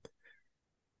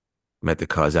 Met the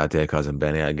cuz out there, cousin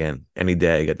Benny. Again, any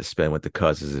day I get to spend with the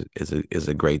cuz is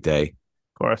a great day.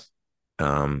 Of course.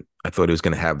 I thought he was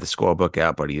gonna have the scorebook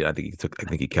out, but I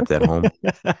think he kept that home.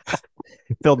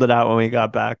 Filled it out when we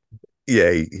got back.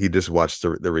 Yeah, he just watched the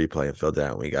replay and filled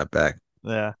out when we got back.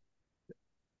 Yeah.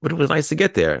 But it was nice to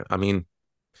get there. I mean,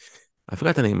 I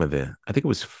forgot the name of I think it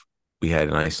was, we had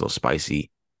a nice little spicy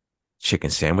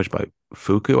chicken sandwich by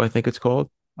Fuku, I think it's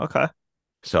called. Okay.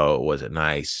 So it was a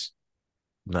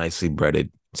nicely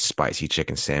breaded spicy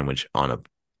chicken sandwich on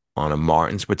a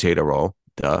Martin's potato roll.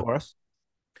 Of Duh. course.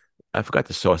 I forgot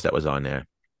the sauce that was on there,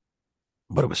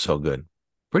 but it was so good.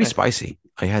 Pretty Nice. spicy.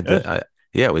 I had Good.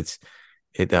 yeah,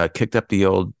 it kicked up the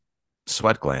old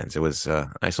sweat glands. It was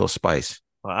a nice little spice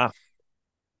Wow.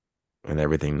 and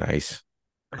everything nice.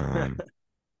 Um,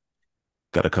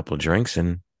 got a couple of drinks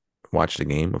and watched the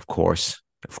game. Of course,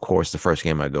 the first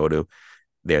game I go to,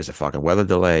 there's a fucking weather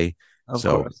delay. Of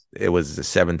So course. it was a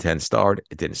 7:10 start.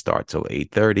 It didn't start till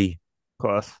 8:30. Of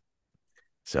course.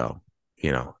 So,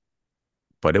 you know,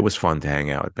 but it was fun to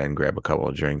hang out with Ben, grab a couple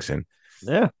of drinks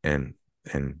Yeah. and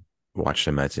and watch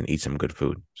the Mets and eat some good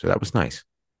food. So that was nice.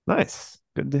 Nice.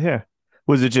 Good to hear.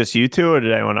 Was it just you two or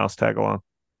did anyone else tag along?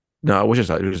 No, it was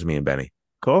just me and Benny.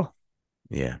 Cool.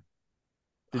 Yeah.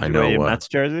 Did I you wear your know Mets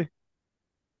jersey?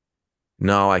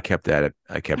 no, I kept it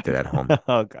at home.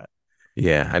 Okay.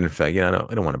 Yeah, I didn't feel like,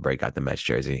 I don't want to break out the Mets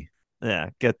jersey. Yeah.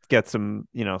 Get some,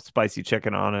 spicy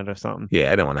chicken on it or something. Yeah,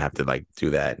 I didn't want to have to like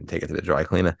do that and take it to the dry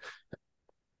cleaner.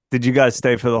 Did you guys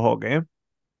stay for the whole game?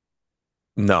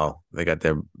 No, they got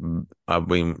their. I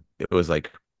mean, it was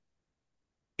like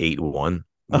 8-1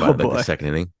 Oh by like the boy. second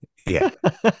inning. Yeah,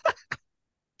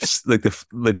 just like the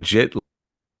legit,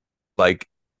 like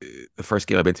the first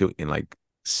game I've been to in like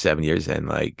 7 years, and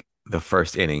like the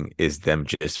first inning is them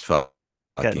just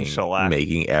Getting fucking shellacked.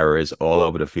 making errors all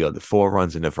over the field. The 4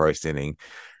 runs in the first inning.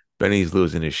 Benny's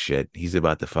losing his shit. He's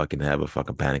about to fucking have a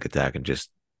fucking panic attack and just,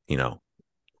 you know,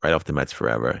 right off the Mets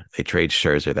forever. They trade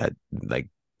Scherzer that like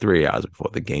 3 hours before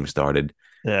the game started.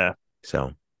 Yeah.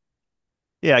 So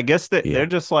Yeah, I guess they're yeah,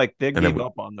 just like they and then gave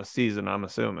up on the season, I'm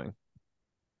assuming.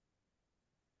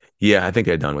 yeah, I think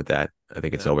they're done with that. I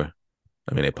think it's Yeah. over.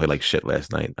 I mean, they played like shit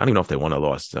last night. I don't even know if they won or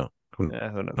lost. So who Yeah,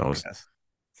 who knows? knows?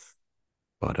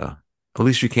 But at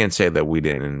least you can't say that we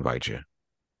didn't invite you.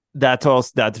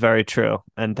 That's very true.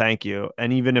 And thank you.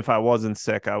 And even if I wasn't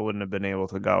sick, I wouldn't have been able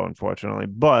to go, unfortunately.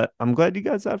 But I'm glad you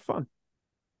guys had fun.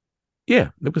 Yeah,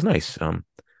 it was nice.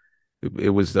 It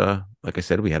was like I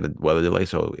said, we had a weather delay,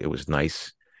 so it was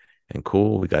nice and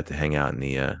cool. We got to hang out in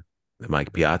the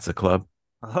Mike Piazza Club.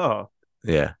 Oh,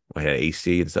 Yeah, we had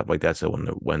AC and stuff like that. So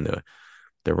when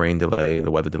the rain delay,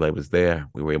 the weather delay was there,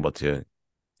 we were able to,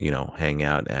 hang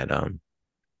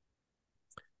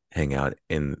out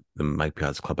in the Mike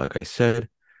Piazza Club, like I said,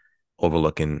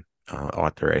 overlooking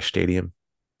Arthur Ashe Stadium.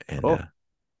 And cool.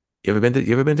 you ever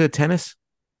been to tennis?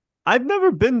 I've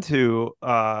never been to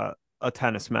a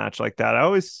tennis match like that. I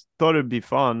always thought it'd be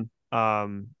fun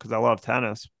because I love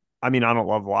tennis. I mean, I don't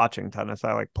love watching tennis.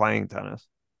 I like playing tennis.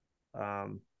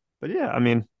 But yeah, I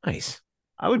mean, Nice.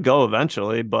 I would go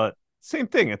eventually, but same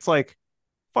thing. It's like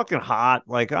fucking hot.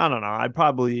 Like, I don't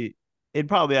know. It'd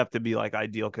probably have to be like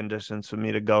ideal conditions for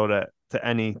me to go to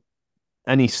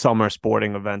any summer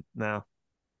sporting event now.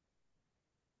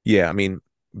 Yeah, I mean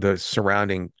the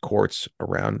surrounding courts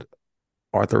around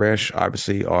Arthur Ashe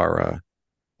obviously are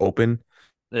open,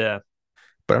 Yeah.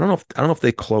 but I don't know if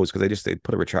they close because they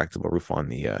put a retractable roof on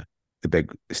the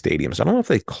big stadium. So I don't know if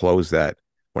they close that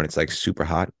when it's like super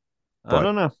hot. I But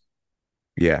don't know.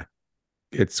 yeah,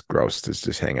 it's gross to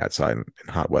just hang outside in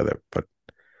hot weather. But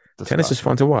tennis is Disgusting.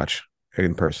 fun to watch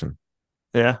in person.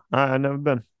 Yeah, I've never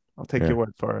been. I'll take Yeah, your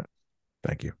word for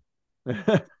thank you.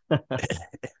 it.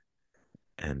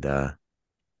 And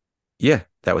yeah,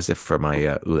 that was it for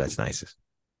my ooh, that's nice.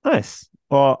 Nice.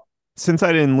 Well, since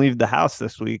I didn't leave the house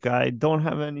this week, I don't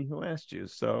have any who asked you.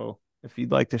 So if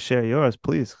you'd like to share yours,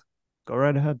 please go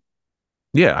right ahead.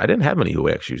 Yeah, I didn't have any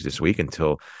UX shoes this week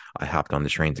until I hopped on the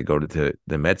train to go to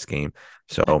the Mets game.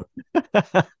 So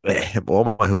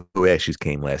all my UX shoes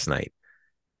came last night.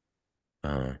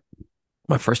 Uh,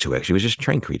 my first two actually was just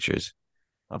train creatures.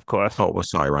 Of course. Oh, well,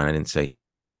 sorry, Ryan, I didn't say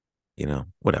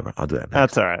Whatever. I'll do that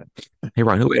That's next. all right. Hey,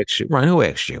 Ryan, who asked you? Ryan, who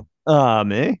asked you?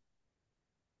 Me?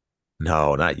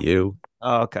 No, not you.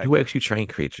 Oh, okay. Who asked you? Train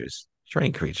creatures.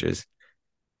 Train creatures.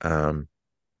 Um,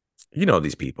 you know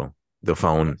these people. The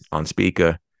phone on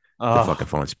speaker. The fucking Oh,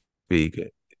 phone speaker.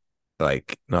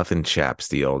 Like nothing chaps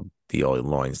the old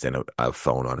loins than a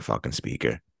phone on fucking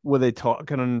speaker. were they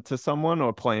talking to someone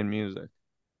or playing music?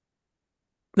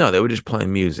 No, they were just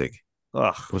playing music.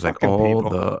 Ugh, It was like fucking all people.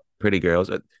 the pretty girls.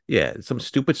 Yeah, some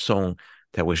stupid song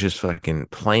that was just fucking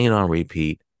playing on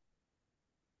repeat.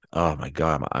 Oh my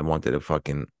God, I wanted to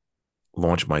fucking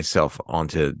launch myself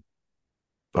onto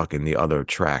fucking the other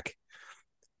track.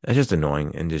 That's just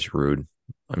annoying and just rude.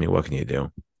 I mean, what can you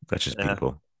do? That's just Yeah,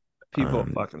 people. people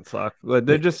Um, fucking suck. Like,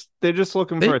 it, they're just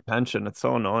looking for it, attention. It's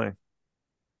so annoying.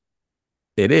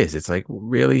 it is. It's like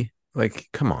really, like,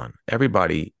 come on.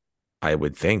 Everybody, I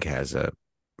would think, has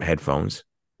headphones.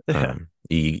 Yeah.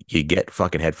 You get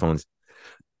fucking headphones,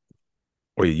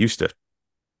 or you used to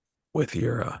with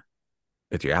your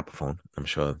Apple phone. I'm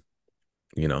sure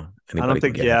anybody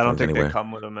can get I don't headphones think they anywhere.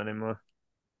 come with them anymore.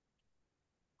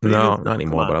 But even No, still, not come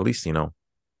anymore. on. But at least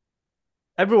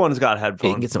Everyone's got you can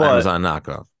headphones, get some but Amazon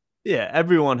knockoff. yeah,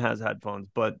 everyone has headphones.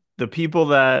 But the people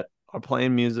that are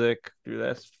playing music through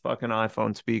their fucking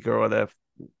iPhone speaker or their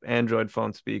Android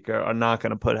phone speaker are not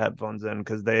going to put headphones in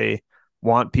because they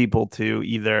want people to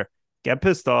either get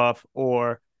pissed off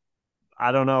or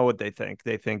I don't know what they think.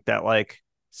 They think that like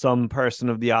some person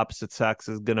of the opposite sex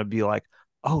is going to be like,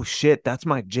 oh shit, that's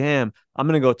my jam. I'm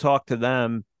going to go talk to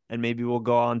them and maybe we'll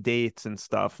go on dates and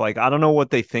stuff. Like, I don't know what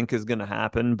they think is going to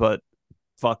happen, but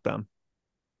fuck them.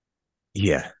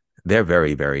 Yeah, they're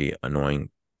very, very annoying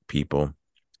people,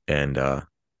 and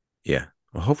yeah.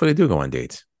 Well, hopefully they do go on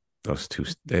dates. Those two,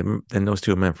 then those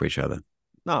two are meant for each other.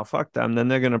 No, fuck them. Then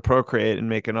they're going to procreate and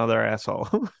make another asshole.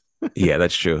 Yeah,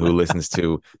 that's true. Who listens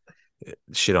to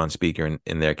shit on speaker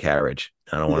in their carriage?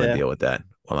 I don't want to Yeah. deal with that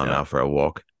while I'm Yeah. out for a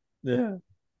walk. Yeah.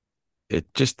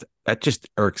 That just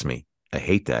irks me. I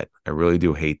hate that. I really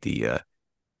do hate the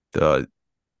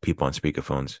people on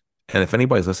speakerphones. And if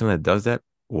anybody's listening that does that,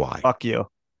 why? Fuck you.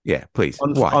 Yeah, please.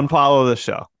 Why? Unfollow the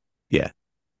show. Yeah.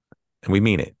 And we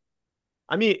mean it.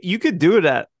 I mean, you could do it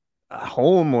at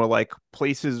home or like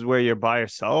places where you're by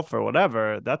yourself or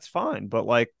whatever. That's fine. But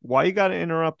like, why you got to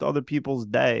interrupt other people's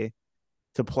day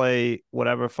to play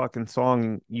whatever fucking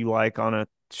song you like on a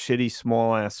shitty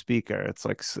small ass speaker? It's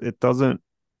like, it does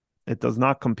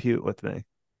not compute with me.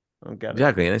 I don't get it.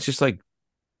 Exactly. And it's just like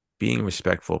being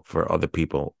respectful for other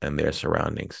people and their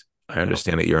surroundings. I Yep.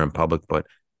 understand that you're in public, but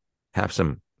have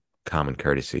some common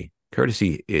courtesy.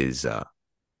 Courtesy is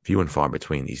few and far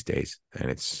between these days, and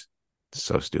it's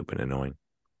so stupid and annoying.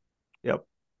 Yep.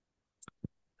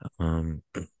 Um,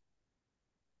 and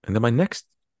then my next,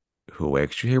 who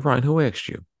asked you? Hey, Ryan, who asked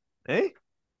you? Hey?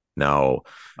 No,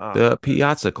 Oh, the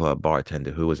Piazza Club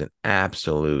bartender who was an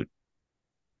absolute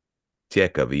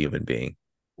dick of a human being.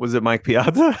 was it Mike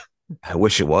Piazza? I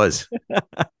wish it was.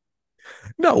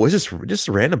 No, it was just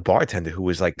a random bartender who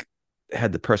was like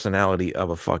had the personality of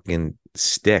a fucking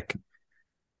stick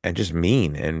and just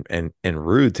mean and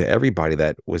rude to everybody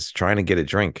that was trying to get a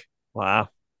drink. Wow.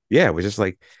 Yeah, it was just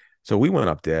like so we went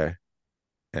up there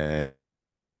and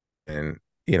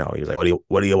he was like,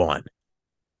 what do you want?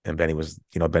 And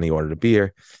Benny ordered a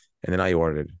beer, and then I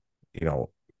ordered, you know,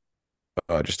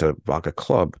 just a vodka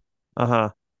club, Uh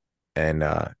and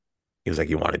he was like,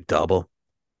 you want a double?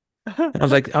 huh. And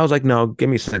I was like, no, give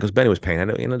me something because Benny was paying. I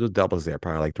know, those doubles there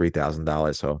probably like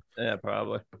 $3,000. So, Yeah,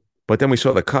 probably. but then we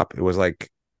saw the cup. It was like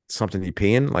something you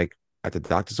pee in, like at the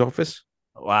doctor's office.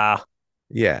 Wow.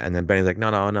 Yeah, and then Benny's like,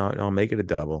 no, no, no, no, make it a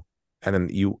double. And then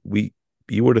you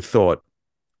would have thought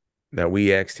that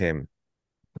we asked him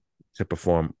to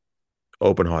perform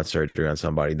open heart surgery on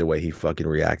somebody the way he fucking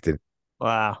reacted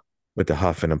Wow. with the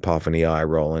huffing and puffing, the eye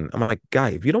rolling. I'm like,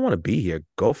 guy, if you don't want to be here,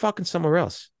 go fucking somewhere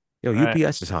else. Yo, All right.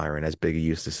 UPS is hiring, as Biggie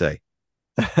used to say.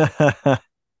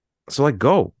 So like,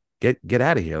 go get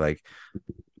out of here. Like,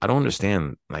 I don't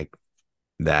understand like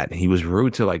that. He was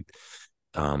rude to like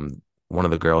one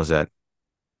of the girls that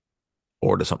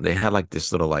ordered something. They had like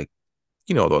this little like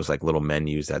those like little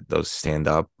menus that those stand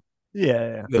up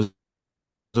Yeah. those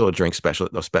little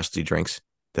those specialty drinks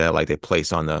that like they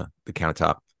place on the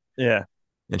countertop. Yeah.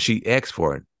 And she asked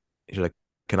for it. She's like,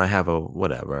 "Can I have a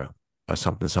whatever, a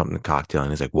something cocktail?"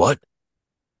 And he's like, "What?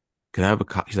 Can I have a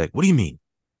cocktail?" She's like, "What do you mean?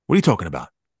 What are you talking about?"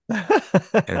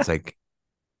 And it's like,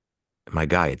 my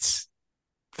guy, it's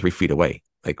 3 feet away.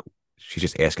 Like she's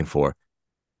just asking for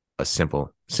a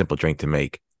simple drink to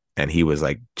make, and he was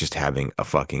like just having a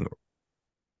fucking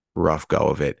rough go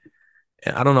of it.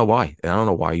 And I don't know why. And I don't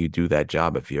know why you do that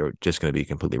job if you're just going to be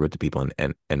completely rude to people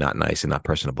and not nice and not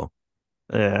personable.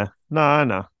 Yeah. No, I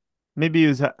know. Maybe he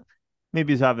was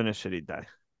maybe he's having a shitty day.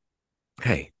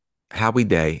 Hey, happy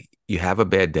day. You have a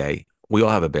bad day. We all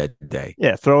have a bad day.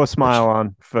 Yeah, throw a But smile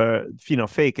on for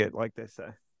fake it, like they say.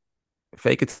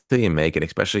 fake it till you make it,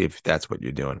 especially if that's what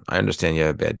you're doing. I understand you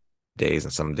have bad days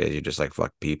and some days you're just like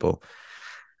fuck people.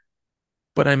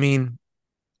 But I mean,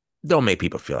 don't make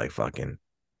people feel like fucking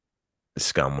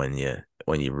scum when you're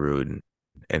rude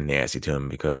and nasty to them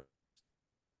because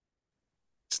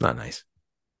it's not nice.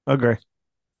 Agree.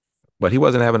 But he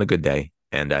wasn't having a good day,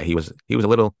 and he was a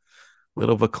little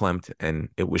verklempt, and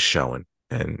it was showing.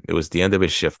 And it was the end of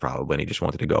his shift probably, and he just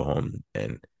wanted to go home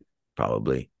and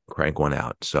probably crank one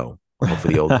out. So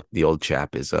hopefully the old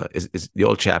chap is the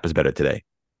old chap is better today.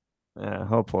 Yeah,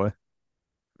 hopefully.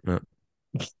 Uh,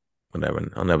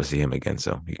 Whatever. I'll never see him again,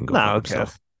 so he can go fuck No, okay.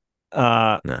 himself.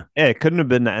 No, Yeah, it couldn't have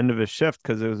been the end of his shift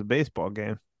because it was a baseball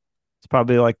game. It's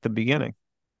probably like the beginning.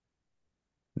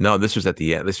 no. This was at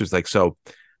the end. This was like so.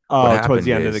 What Oh, towards happened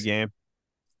the end of the is game.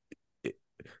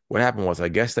 what happened was I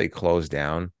guess they closed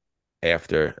down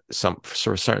after some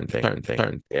for a certain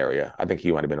area. I think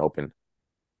he might have been open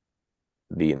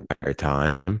the entire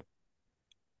time,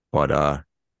 but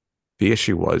the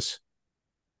issue was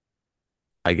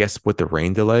I guess with the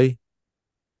rain delay,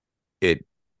 it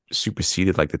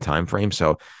superseded like the time frame.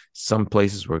 So some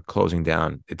places were closing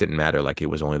down. It didn't matter. Like it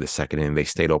was only the second inning. They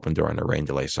stayed open during the rain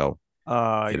delay. So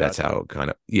I yeah, that's got you. how it kind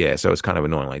of yeah. So it's kind of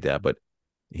annoying like that. But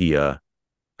he I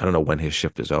don't know when his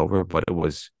shift is over, but it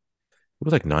was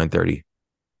like 9:30.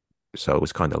 So it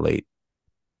was kind of late.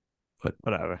 But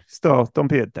Whatever. Still, don't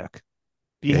be a dick.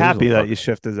 Be yeah, he was a happy little that fuck. your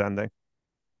shift is ending.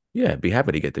 Yeah, be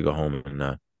happy to get to go home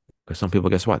and because some people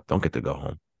guess what? Don't get to go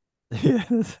home.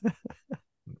 Yes.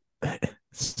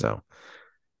 So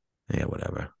yeah,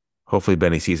 whatever. Hopefully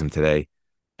Benny sees him today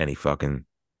and he fucking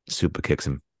super kicks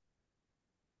him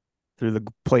Through the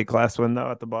plate glass window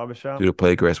at the barbershop. through the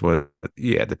play grass with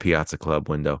yeah, the Piazza Club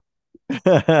window.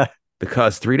 The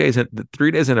cuz 3 days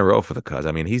in a row for the cuz.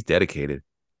 I mean, he's dedicated.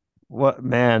 What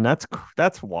man,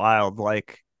 that's wild.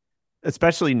 Like,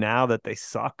 especially now that they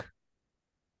suck.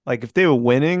 Like if they were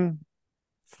winning,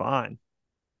 fine.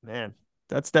 Man,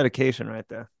 that's dedication right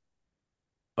there.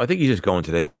 I think he's just going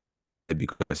today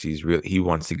because he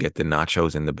wants to get the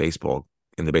nachos in the baseball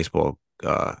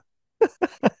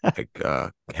like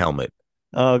helmet.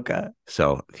 Okay.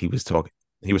 So he was talking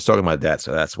about that.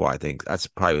 So that's why I think that's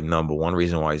probably the number one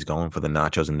reason why he's going for the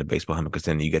nachos and the baseball helmet because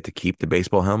then you get to keep the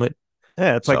baseball helmet.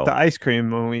 Yeah, it's like the So ice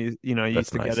cream when we, used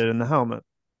that's to get nice. it in the helmet.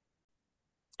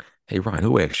 Hey Ryan,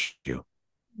 who asked you?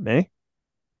 Me?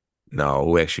 No,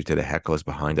 who asked you to the hecklers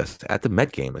behind us at the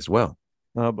Met game as well?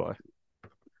 Oh boy.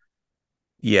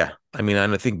 Yeah, I mean,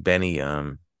 I think Benny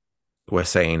was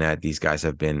saying that these guys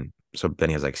have been so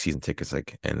Benny has like season tickets,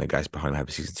 like, and the guys behind him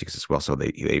have season tickets as well. So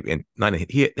they and not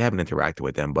they haven't interacted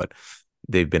with them, but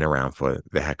they've been around for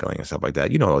the heckling and stuff like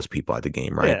that. You know those people at the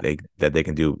game, right? Yeah. They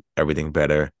can do everything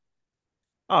better.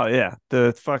 Oh yeah.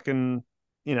 The fucking,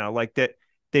 like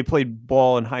they played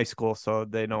ball in high school, so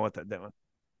they know what they're doing.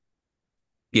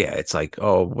 Yeah, it's like,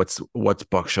 oh, what's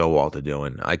Buck Showalter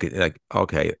doing? I could like,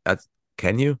 okay, that's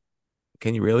can you?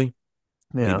 Can you really?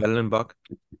 Are you Yeah. better than Buck?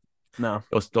 No.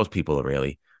 Those people are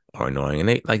really are annoying,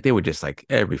 and they were just like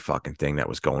every fucking thing that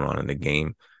was going on in the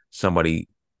game. Somebody,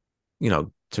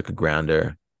 took a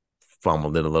grounder,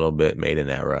 fumbled it a little bit, made an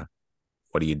error.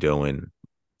 What are you doing?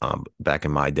 Back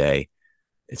in my day,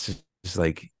 it's just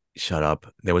like shut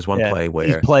up. There was one Yeah. play These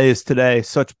where players today,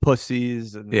 such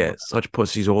pussies and yeah, such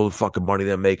pussies, all the fucking money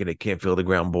they're making, they can't feel the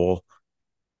ground ball.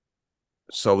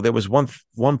 So there was one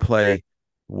play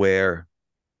where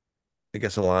I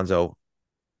guess Alonso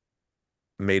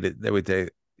made it. They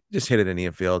just hit it in the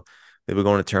infield. They were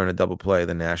going to turn a double play.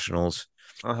 The Nationals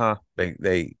uh-huh.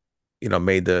 they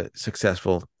made the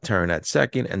successful turn at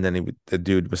second, and then the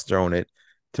dude was throwing it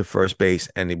to first base,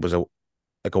 and it was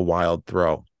like a wild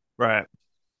throw. Right.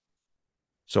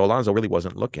 So Alonso really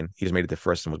wasn't looking. He just made it to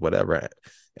first and was whatever,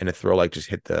 and the throw like just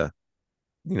hit the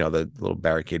little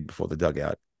barricade before the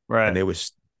dugout, and Right.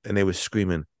 they was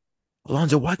screaming,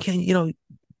 Alonso, why can't you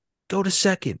go to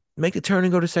second, make the turn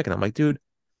and go to second? I'm like, dude,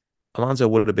 Alonso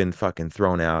would have been fucking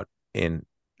thrown out in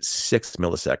 6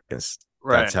 milliseconds.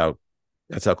 Right.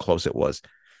 That's how close it was.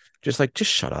 Just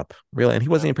shut up, really. And he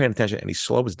wasn't Yeah. even paying attention, and he's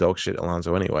slow as dog shit,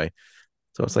 Alonso anyway.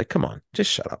 So it's like, come on,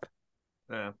 just shut up.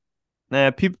 Yeah.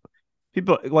 Nah, people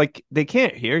like they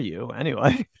can't hear you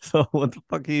anyway. So what the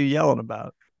fuck are you yelling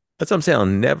about? That's what I'm saying. I'll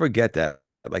never get that.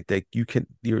 Like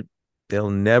they'll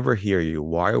never hear you.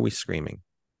 Why are we screaming?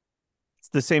 It's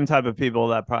the same type of people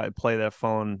that probably play their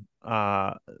phone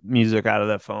music out of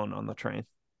their phone on the train.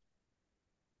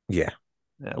 Yeah,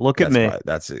 Yeah, look at that's me. why.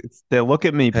 That's it. They look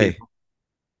at me, Hey, people.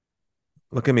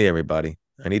 look at me, everybody.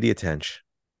 I need the attention.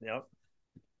 Yep.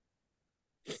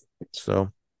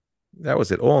 So that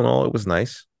was it. All in all, it was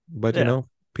nice, but Yeah,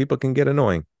 people can get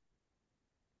annoying.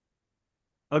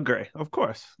 agree. Of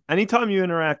course. Anytime you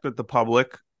interact with the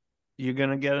public, you're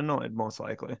gonna get annoyed, most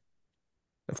likely.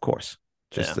 Of course,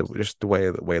 Yeah. just the way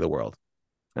of the world.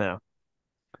 Yeah.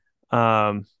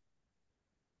 Um,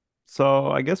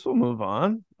 so I guess we'll move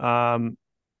on.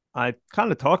 I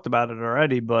kind of talked about it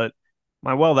already, but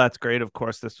my well, that's great, of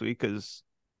course, this week is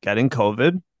getting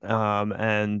COVID.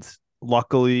 And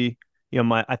luckily,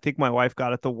 I think my wife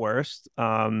got it the worst.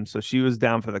 So she was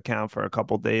down for the count for a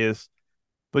couple days,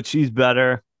 but she's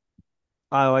better.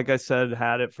 I, like I said,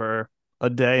 had it for a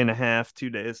day and a half, 2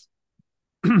 days,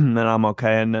 and I'm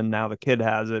okay. And then now the kid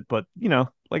has it. But,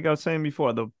 like I was saying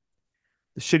before, the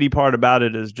shitty part about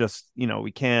it is just,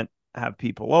 we can't have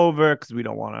people over because we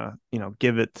don't want to,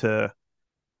 give it to,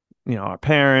 our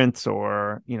parents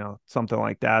or, something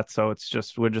like that. So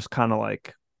we're just kind of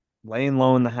like laying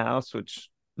low in the house, which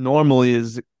normally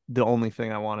is the only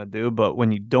thing I want to do. But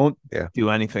when you don't Yeah. do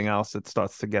anything else, it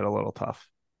starts to get a little tough.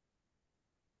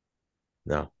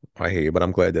 No, I hear you, but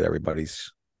I'm glad that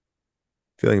everybody's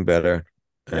feeling better.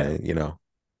 Yeah. And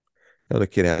the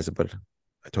kid has it, but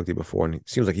I talked to you before, and it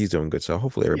seems like he's doing good. So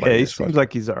hopefully Yeah, everybody he is seems fucking.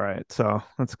 like he's all right. So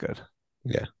that's good.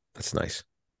 Yeah, that's nice.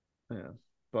 Yeah.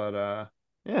 But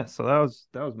yeah, so that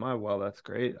was my well, that's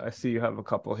great. I see you have a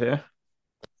couple here.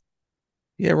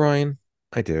 Yeah, Ryan,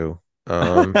 I do.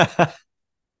 My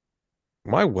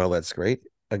well, that's great.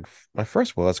 Like my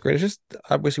first well, that's great. It's just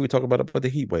obviously we talk about the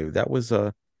heat wave. That was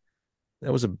a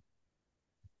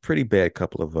pretty bad It's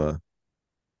couple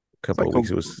like of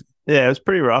weeks. It was a yeah, it was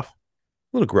pretty rough.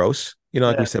 little gross.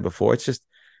 Like we Yeah. said before, it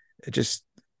just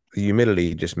the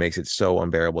humidity just makes it so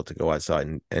unbearable to go outside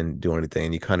and do anything.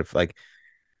 And you kind of like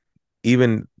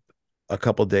even a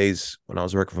couple of days when I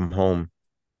was working from home,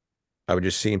 I was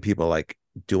just seeing people like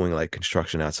doing like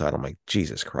construction outside. I'm like,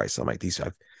 Jesus Christ. I'm like,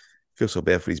 I feel so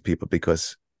bad for these people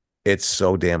because it's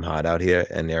so damn hot out here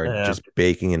and they're Yeah. just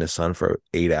baking in the sun for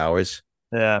 8 hours.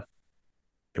 Yeah.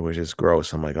 It was just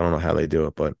gross. I'm like, I don't know how they do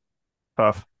it, but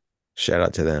Tough. shout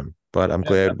out to them. But I'm Yeah,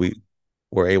 glad we definitely.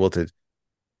 were able to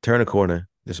turn a corner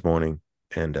this morning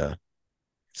and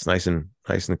it's nice and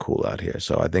cool out here.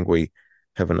 So I think we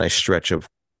have a nice stretch of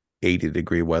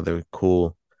 80-degree weather,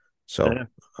 cool. So Yeah.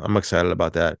 I'm excited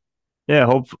about that. Yeah,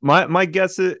 hope my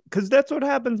guess is because that's what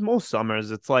happens most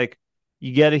summers. It's like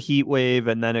you get a heat wave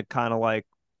and then it kind of like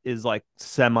is like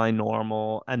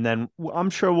semi-normal, and then I'm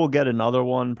sure we'll get another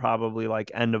one probably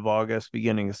like end of August,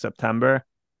 beginning of September.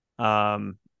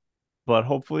 Um, but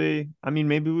hopefully, I mean,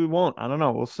 maybe we won't. I don't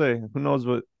know. We'll see. Who knows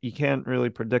what you can't really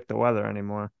predict the weather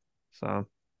anymore. So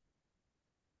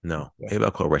No, yeah, maybe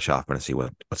I'll call Rich Hoffman and see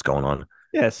what's going on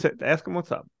yeah, ask him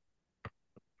what's up.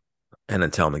 and then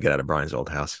tell him to get out of Brian's old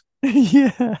house.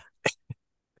 Yeah.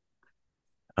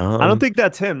 I don't Um, think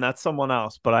that's him. That's someone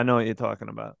else, but I know what you're talking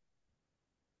about.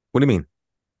 what do you mean?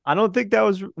 I don't think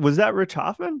was that Rich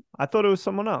Hoffman? I thought it was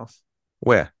someone else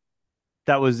Where?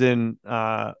 that was in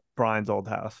Brian's old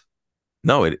house.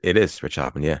 No, it is Rich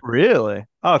Hoffman. Yeah. Really?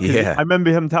 Oh, because I Yeah.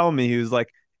 remember him telling me he was like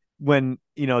when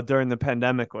during the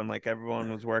pandemic when like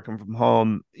everyone was working from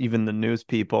home, even the news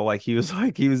people, like he was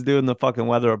doing the fucking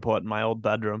weather report in my old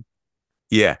bedroom.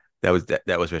 Yeah. That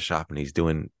was Rich Hoffman. He's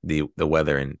doing the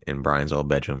weather in Brian's old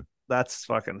bedroom. That's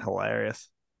fucking hilarious.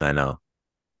 I know.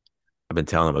 I've been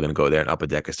telling him we're gonna go there and upper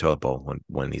deck his toilet bowl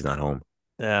when he's not home.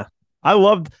 Yeah. I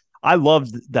loved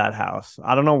that house.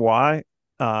 I don't know why.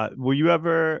 Were you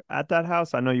ever at that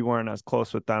house? I know you weren't as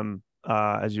close with them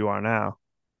as you are now.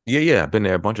 Yeah, yeah. I've been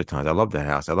there a bunch of times. I love that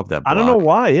house. I love that I don't know block.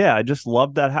 why. Yeah, I just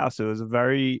loved that house. It was a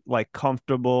very like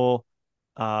comfortable,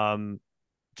 um,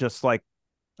 just like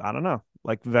I don't know,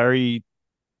 like very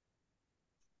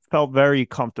felt very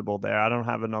comfortable there. I don't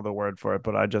have another word for it,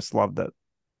 but I just loved it.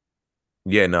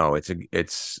 Yeah, no, it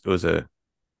was a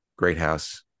great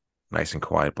house, nice and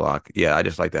quiet block. Yeah, I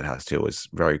just like that house too. It was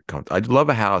very comfortable. I love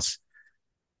a house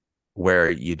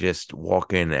where you just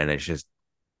walk in and it's just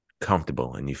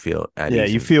comfortable and you feel at Yeah,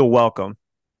 ease you and feel welcome.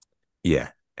 yeah,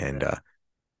 and Yeah,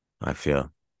 I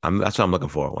feel that's what I'm looking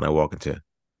for when I walk into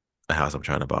a house I'm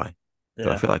trying to buy. So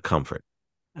I yeah. feel like comfort.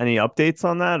 Any updates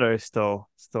on that, or still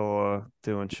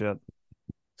doing shit?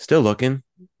 Still looking.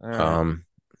 All right. Um,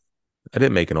 I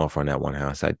didn't make an offer on that one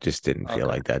house. I just didn't feel Okay.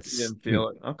 like You that's. didn't feel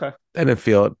it. Okay. I didn't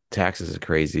feel it. Taxes are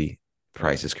crazy, Yeah.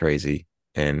 price is crazy,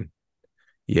 and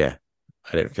yeah,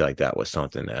 I didn't feel like that was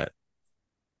something that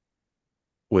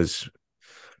was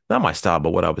not my style,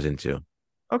 but what I was into.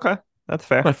 Okay, that's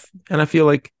fair. And I feel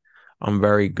like I'm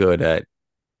very good at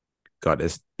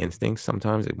instincts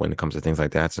sometimes when it comes to things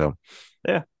like that. So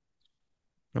Yeah,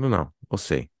 I don't know. We'll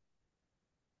see.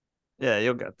 yeah,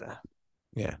 you'll get there.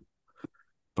 Yeah.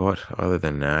 But other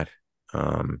than that,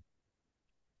 um,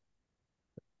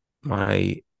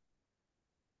 my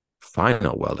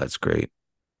final, well, that's great.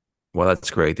 Well,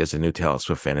 that's great. There's a new Taylor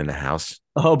Swift fan in the house,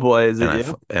 Oh boy, is and it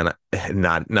you?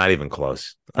 not even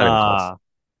close, not even close. Ah,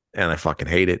 And I fucking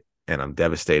hate it, and I'm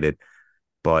devastated.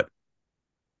 But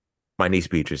my niece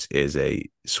Beatrice is a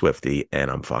Swiftie, and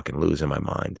I'm fucking losing my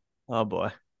mind. oh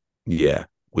boy. Yeah,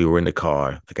 we were in the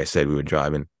car. Like I said, we were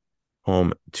driving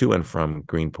home to and from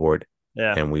Greenport,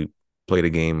 Yeah. and we played a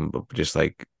game of just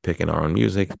like picking our own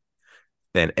music.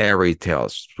 And every Taylor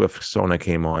Swift song that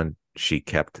came on, she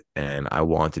kept, and I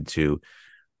wanted to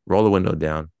roll the window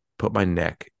down, put my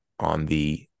neck on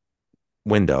the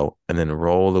window, and then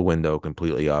roll the window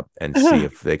completely up and see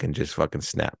if they can just fucking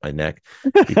snap my neck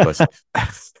because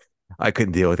I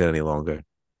couldn't deal with it any longer.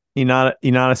 You not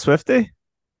a Swifty?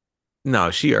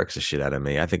 No, she irks the shit out of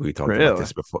me. I think we talked about Really?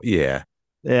 this before. Yeah,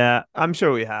 Yeah, I'm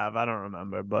sure we have. I don't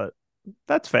remember, but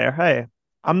that's fair. Hey,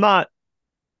 I'm not.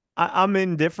 I'm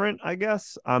indifferent, I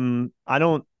guess. I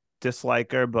don't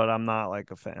dislike her, but I'm not like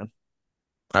a fan.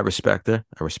 I respect her.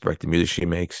 I respect the music she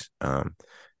makes.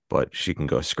 But she can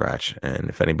go scratch. And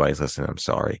if anybody's listening, I'm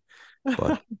sorry.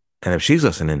 But and if she's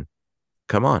listening,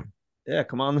 come on, Yeah,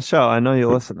 come on the show. I know you're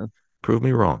Pro- listening. prove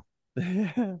me wrong.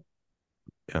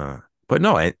 Yeah. But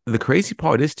no, the crazy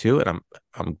part is too, and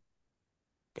I'm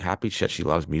happy that she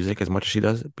loves music as much as she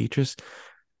does, Beatrice.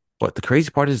 But the crazy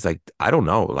part is like I don't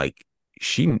know, like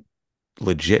she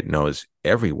legit knows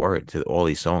every word to all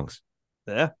these songs.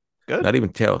 Yeah. Good. Not even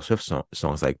Taylor Swift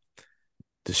songs like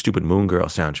the stupid Moon Girl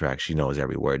soundtrack. She knows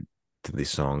every word to these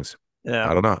songs. Yeah.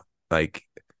 I don't know, like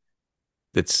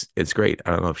it's great.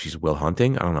 I don't know if she's Will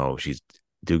Hunting. I don't know if she's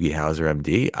Doogie Howser,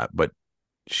 MD, but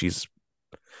she's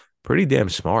pretty damn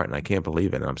smart, and I can't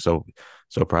believe it. And I'm so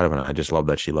proud of her. And I just love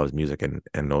that she loves music and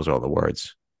knows all the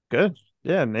words. Good.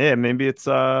 Yeah, maybe it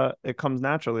comes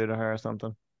naturally to her or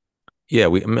something. Yeah,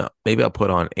 we maybe I'll put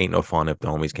on "Ain't No Fun If the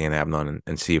Homies Can't Have None"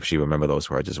 and see if she remember those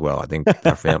words as well. I think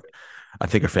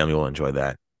her family will enjoy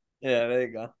that. Yeah, there you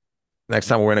go. Next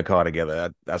time we're in a car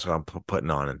together, that's what I'm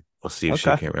putting on, and we'll see if she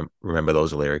Okay. can remember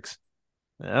those lyrics.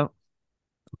 Yeah.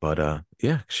 But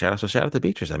yeah, shout out to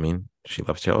Beatrice. I mean, she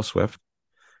loves Taylor Swift,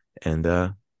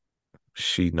 and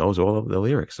she knows all of the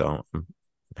lyrics, so I'm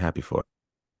happy for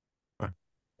her.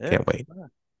 Yeah. Can't wait.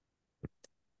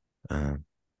 Um,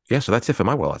 yeah, so that's it for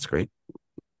my well. That's great.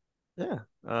 Yeah.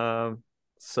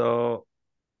 So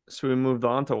we moved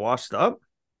on to washed up?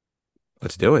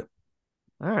 Let's do it.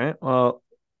 All right. Well,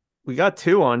 we got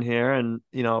two on here, and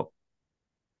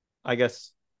I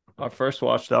guess our first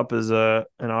washed up is an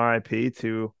RIP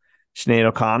to Sinead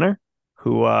O'Connor,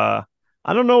 who I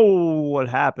don't know what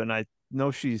happened. I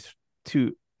know she's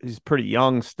pretty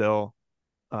young still.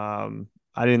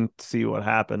 I didn't see what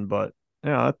happened, but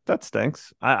that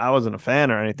stinks. I wasn't a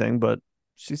fan or anything, but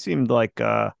she seemed like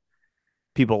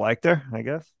people liked her, I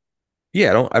guess.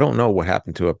 Yeah, I don't know what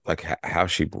happened to her, like how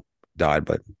she died,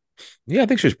 but yeah, I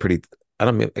think she was pretty. I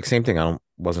don't mean like same thing. I don't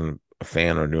wasn't a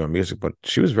fan or knew her music, but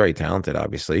she was very talented.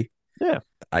 Obviously, Yeah.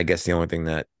 I guess the only thing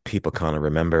that people kind of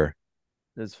remember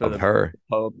Is for of the her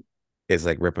Pope. is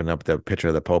like ripping up the picture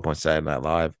of the Pope on Saturday Night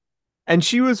Live. And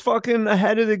she was fucking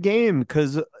ahead of the game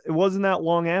because it wasn't that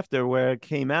long after where it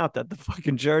came out that the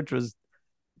fucking church was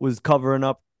covering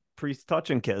up priests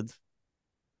touching kids.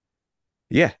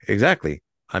 Yeah, exactly.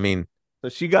 I mean, So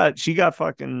she got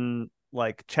fucking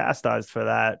like chastised for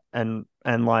that and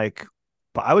like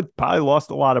but I would probably lost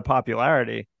a lot of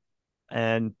popularity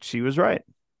and she was right.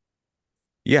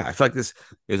 yeah, I feel like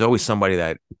there's always somebody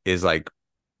that is like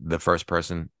the first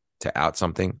person to out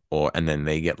something, or and then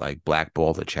they get like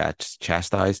blackballed or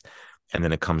chastised, and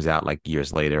then it comes out like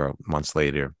years later or months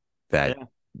later that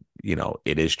Yeah.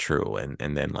 it is true, and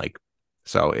then like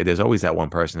so there's always that one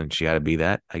person, and she had to be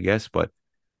that, I guess. But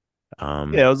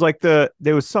Yeah, it was like there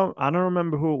was some I don't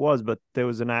remember who it was, but there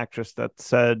was an actress that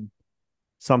said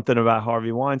something about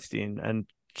Harvey Weinstein and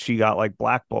she got like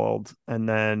blackballed and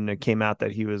then it came out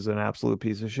that he was an absolute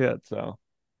piece of shit. So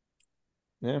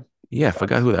yeah. yeah, I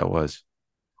forgot Sucks. who that was.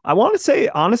 I want to say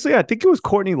honestly, I think it was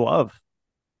Courtney Love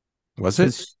Was it?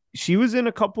 because she was in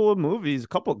a couple of movies, a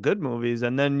couple of good movies,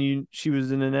 and then she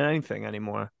was in anything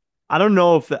anymore. I don't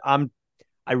know if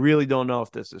I really don't know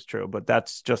if this is true, but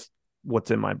that's just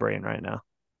what's in my brain right now.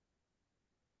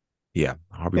 Yeah,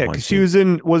 Harvey Yeah, because she Weinstein. was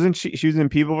in wasn't she was in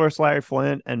People vs. Larry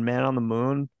Flint and Man on the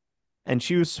Moon, and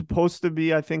she was supposed to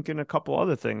be, I think, in a couple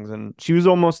other things, and she was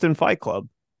almost in Fight Club.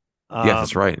 Yes,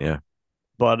 that's right. Yeah.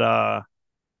 But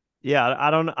yeah, I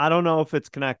don't know if it's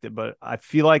connected, but I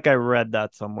feel like I read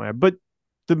that somewhere. But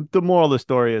the moral of the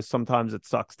story is sometimes it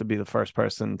sucks to be the first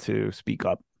person to speak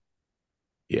up.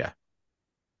 Yeah.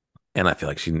 And I feel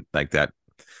like she like that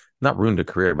not ruined her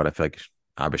career, but I feel like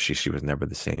obviously she was never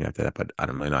the same after that. But I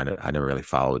don't really know. I never really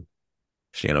followed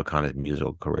Sinead O'Connor's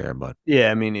musical career, but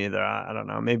Yeah, me neither. I don't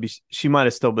know. Maybe she might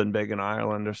have still been big in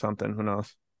Ireland or something. Who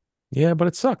knows? yeah, but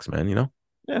it sucks, man, you know?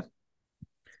 Yeah.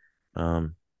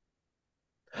 Um,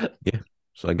 yeah.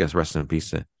 So I guess rest in peace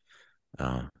to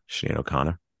Sinead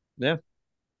O'Connor. Yeah.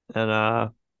 And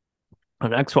our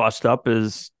next washed up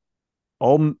is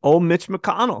old Mitch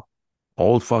McConnell.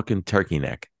 Old fucking turkey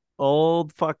neck.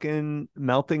 Old fucking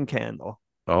melting candle.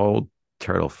 Old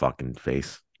turtle fucking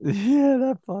face. Yeah,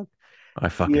 that fuck. I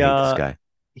fucking He hate this guy.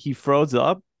 he froze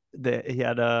up. That he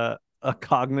had a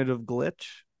cognitive glitch.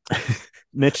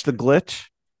 Mitch the glitch.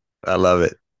 I love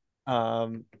it.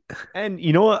 Um, and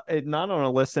you know what? It not on a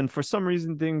list, and for some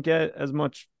reason didn't get as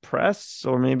much press,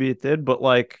 or maybe it did, but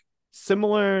like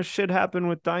similar shit happened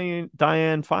with Diane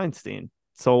Feinstein.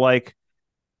 So like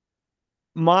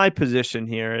my position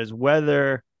here is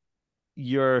whether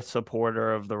you're a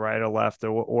supporter of the right or left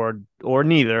or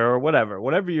neither or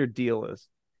whatever your deal is,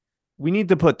 we need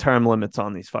to put term limits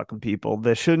on these fucking people.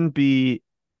 There shouldn't be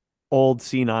old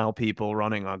senile people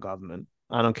running our government.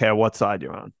 I don't care what side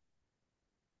you're on.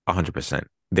 100%.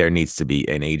 There needs to be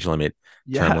an age limit,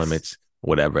 term limits,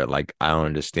 whatever. Like, I don't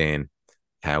understand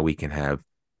how we can have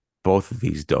both of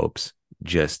these dopes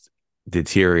just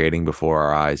deteriorating before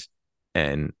our eyes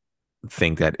and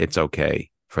think that it's okay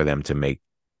for them to make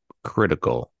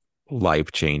critical,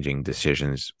 life-changing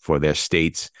decisions for their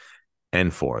states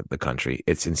and for the country.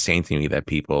 It's insane to me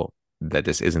that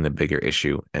this isn't a bigger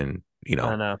issue and,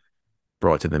 I know.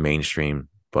 brought to the mainstream.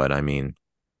 But I mean,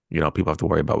 people have to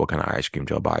worry about what kind of ice cream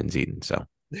Joe Biden's eating. So,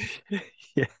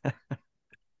 Yeah,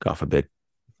 God forbid.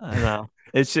 I know.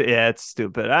 It's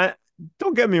stupid. I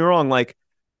don't get me wrong. Like,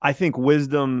 I think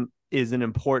wisdom is an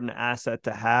important asset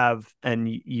to have, and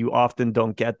you often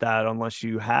don't get that unless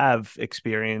you have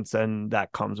experience, and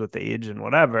that comes with age and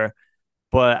whatever.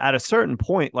 But at a certain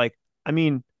point, like, I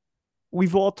mean,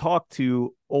 we've all talked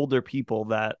to older people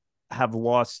that have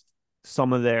lost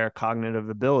some of their cognitive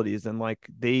abilities, and like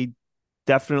they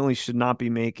definitely should not be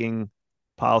making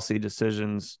policy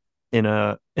decisions in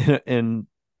in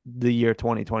the year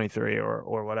 2023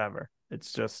 or whatever.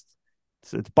 It's just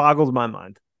it boggles my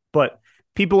mind. But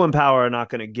people in power are not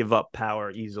going to give up power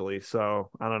easily. So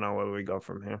I don't know where we go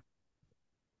from here.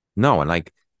 No, and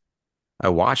like I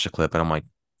watched the clip and I'm like,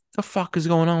 the fuck is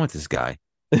going on with this guy?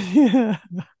 Yeah.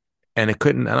 And it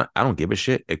couldn't, I don't give a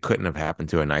shit. It couldn't have happened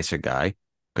to a nicer guy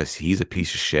because he's a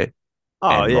piece of shit.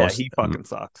 Oh And yeah, he fucking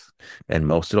sucks. and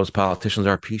most of those politicians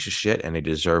are a piece of shit and they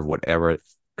deserve whatever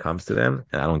comes to them.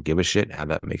 And I don't give a shit how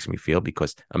that makes me feel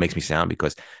because it makes me sound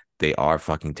because they are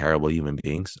fucking terrible human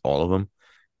beings, all of them.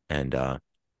 And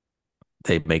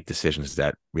they make decisions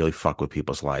that really fuck with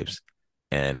people's lives.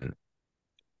 And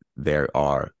there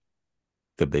are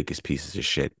the biggest pieces of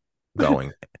shit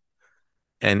going.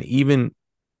 And even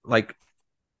like,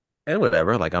 and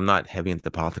whatever, like I'm not heavy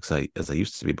into politics as I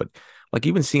used to be, but like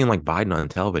even seeing like Biden on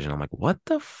television, I'm like, what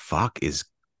the fuck is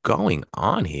going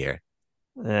on here?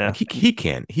 Yeah. Like he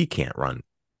can't run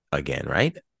again,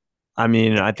 right? I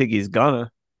mean, I think he's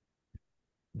gonna.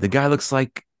 The guy looks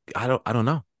like I don't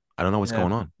know. I don't know what's Yeah.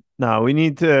 going on. No, we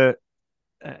need to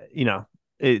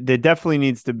there definitely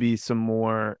needs to be some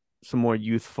more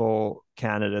youthful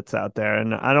candidates out there,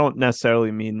 and I don't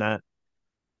necessarily mean that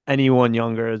anyone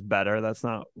younger is better. That's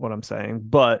not what I'm saying.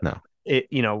 But No.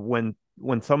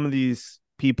 when some of these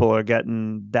people are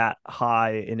getting that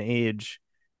high in age,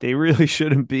 they really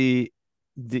shouldn't be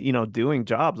doing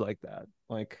jobs like that.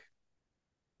 Like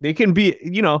they can be,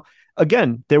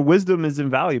 again, their wisdom is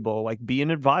invaluable, like be an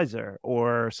advisor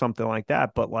or something like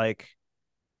that. But like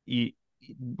you,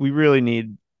 we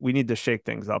need to shake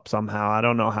things up somehow. I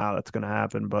don't know how that's going to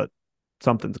happen, but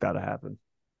something's got to happen.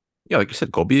 Yeah, like you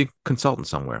said, go be a consultant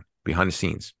somewhere behind the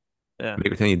scenes. Yeah. Maybe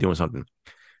pretend you're doing something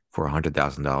for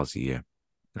 $100,000 a year.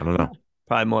 I don't know.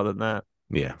 Probably more than that.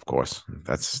 Yeah, of course.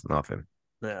 That's nothing.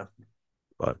 Yeah.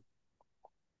 But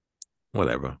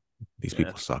whatever. These Yeah.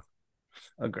 people suck.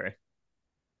 Agree.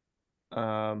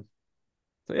 So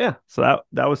yeah, so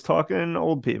that was talking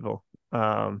old people.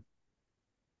 And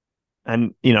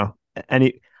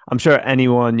I'm sure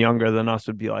anyone younger than us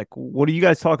would be like, what are you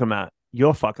guys talking about?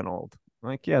 You're fucking old. I'm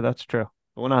like, yeah, that's true.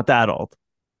 But we're not that old.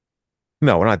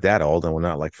 No, we're not that old and we're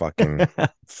not like fucking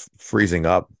freezing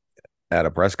up at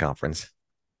a press conference.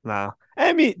 No.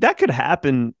 I mean, that could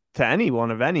happen to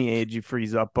anyone of any age you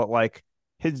freeze up, but like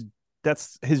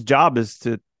that's his job is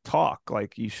to talk.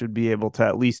 Like you should be able to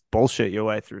at least bullshit your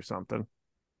way through something.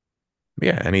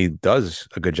 Yeah, and he does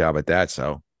a good job at that.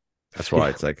 So that's why Yeah.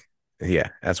 it's like, yeah,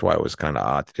 that's why it was kind of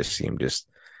odd to just see him just,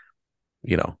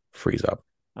 freeze up.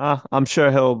 I'm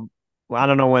sure he'll. Well, I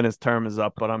don't know when his term is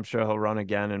up, but I'm sure he'll run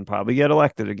again and probably get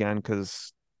elected again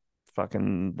because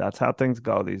fucking that's how things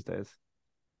go these days.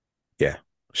 Yeah.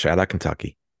 Shout out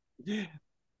Kentucky. Yeah.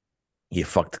 You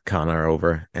fucked Connor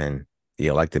over and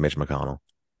you elected Mitch McConnell.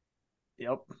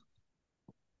 Yep.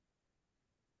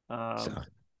 So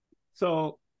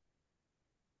So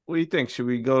what do you think? Should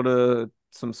we go to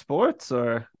some sports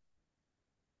or?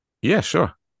 yeah,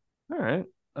 sure. All right.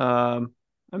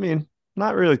 I mean,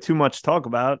 not really too much to talk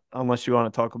about unless you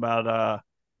want to talk about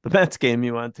the Mets game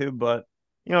you went to, but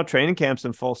training camp's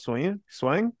in full swing,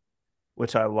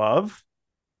 which I love.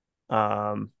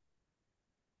 Um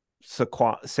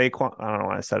Saquon, I don't know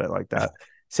why I said it like that.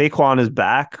 Saquon is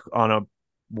back on a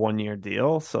 1-year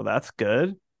deal, so that's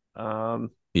good.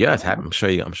 Yeah, it's happy. I'm sure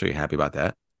you're happy about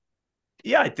that.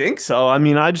 Yeah, I think so. I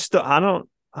mean, I don't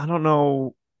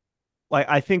know. Like,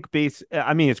 I think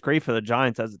I mean, it's great for the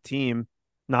Giants as a team,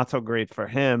 not so great for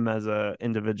him as a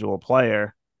individual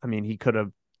player. I mean, he could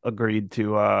have agreed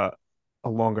to a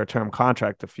longer term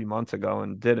contract a few months ago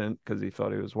and didn't because he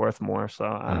thought he was worth more. So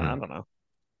I Mhm. don't know.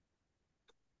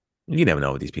 You never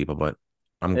know with these people, but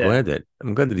Yeah. I'm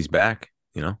glad that he's back.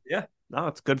 Yeah. No,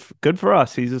 it's good for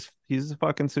us. He's a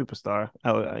fucking superstar.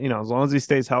 As long as he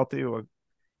stays healthy,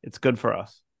 it's good for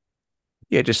us.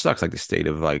 Yeah, it just sucks like the state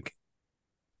of like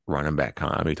running back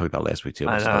I mean, we talked about last week too,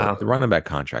 I but still know the running back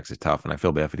contracts is tough, and I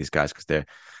feel bad for these guys because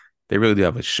they really do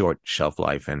have a short shelf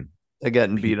life, and they're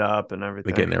getting pe- beat up and they're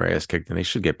everything. getting their ass kicked, and they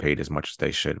should get paid as much as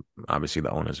they should. Obviously,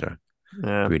 the owners are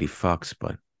Yeah. greedy fucks,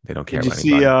 but they don't care Did you about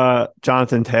see anybody.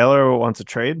 Jonathan Taylor wants a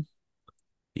trade?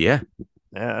 Yeah,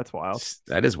 Yeah, that's wild.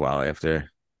 that is wild. After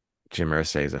Jim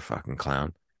Irsay is a fucking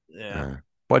clown. Yeah.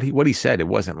 But what he said, it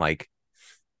wasn't like,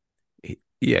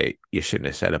 yeah, you shouldn't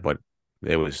have said it, but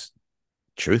there was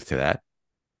truth to that.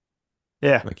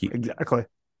 Yeah, Like he, exactly.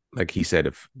 like he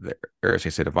said,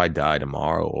 Irsay said, if I die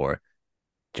tomorrow or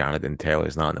Jonathan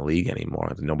Taylor's not in the league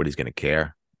anymore, nobody's gonna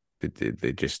care.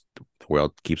 The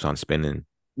world keeps on spinning.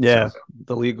 Yeah, So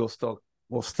the legal still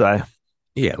will stay.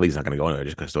 yeah, league's not gonna go anywhere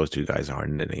just because those two guys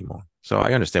aren't in it anymore. So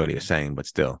I understand what he was saying, but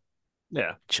still,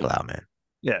 Yeah. chill out, man.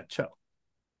 Yeah, chill.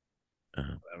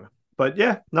 Uh-huh. Whatever. But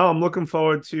yeah, no, I'm looking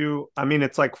forward to. I mean,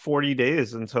 it's like 40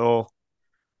 days until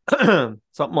something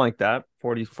like that.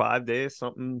 45 days,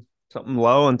 something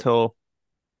low until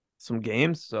some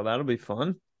games. So that'll be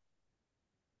fun.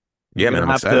 We're Yeah, man, gonna I'm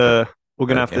have excited for. to. We're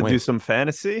gonna I have to can't do wait. some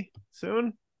fantasy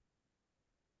soon.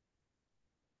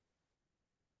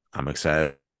 I'm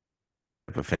excited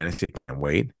for fantasy. Can't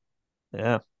wait.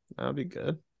 Yeah, that'll be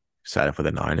good. Excited for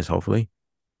the Niners, hopefully.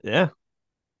 Yeah.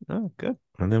 Oh, good.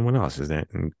 And then what else is there?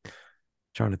 And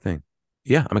trying to think.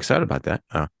 Yeah, I'm excited about that.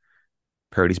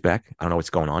 Purdy's back. I don't know what's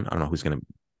going on. I don't know who's going to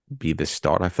be the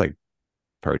start. I feel like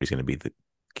Purdy's going to be the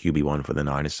QB1 for the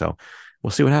Niners. So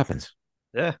we'll see what happens.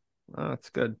 Yeah. Oh, it's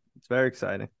good. It's very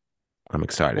exciting. I'm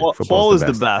excited. Well, Football's fall the is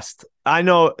the best. best. I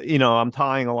know, I'm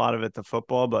tying a lot of it to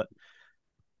football, but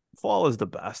fall is the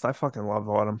best. I fucking love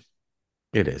autumn.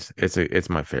 It is. It's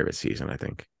my favorite season, I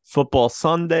think. Football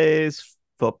Sundays,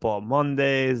 football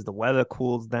Mondays, the weather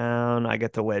cools down. I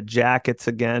get to wear jackets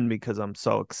again because I'm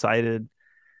so excited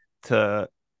to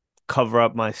cover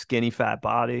up my skinny fat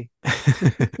body.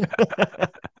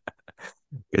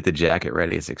 Get the jacket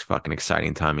ready. It's a fucking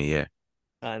exciting time of year.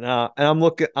 I know. And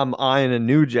I'm eyeing a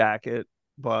new jacket,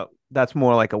 but that's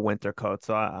more like a winter coat,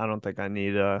 so I don't think I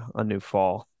need a new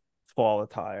fall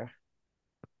attire.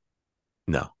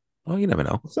 No. Well, you never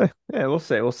know. We'll see. Yeah, we'll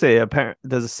see. We'll see. Apparently,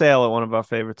 there's a sale at one of our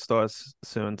favorite stores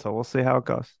soon, so we'll see how it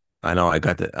goes. I know I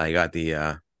got the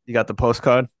You got the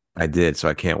postcard? I did, so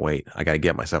I can't wait. I got to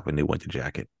get myself a new winter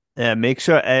jacket. Yeah, make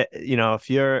sure if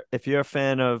you're a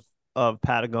fan of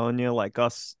Patagonia like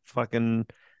us fucking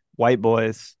white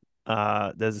boys,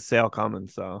 there's a sale coming,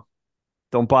 so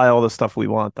don't buy all the stuff we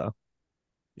want though.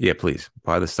 Yeah, please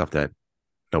buy the stuff that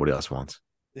nobody else wants.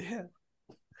 Yeah.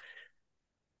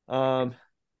 Um,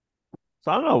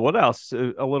 so I don't know what else.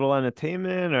 A little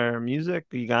entertainment or music.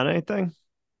 You got anything?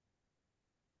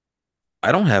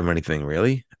 I don't have anything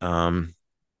really.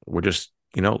 We're just,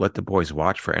 let the boys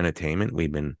watch for entertainment.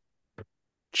 We've been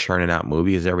churning out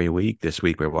movies every week. This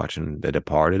week we're watching The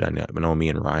Departed. I know me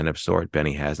and Ryan have saw it.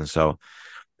 Benny hasn't, so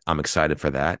I'm excited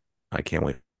for that. I can't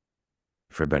wait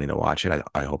for Benny to watch it.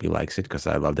 I hope he likes it because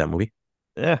I love that movie.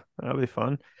 Yeah, that'll be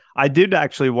fun. I did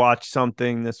actually watch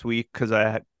something this week because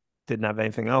didn't have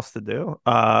anything else to do.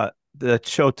 The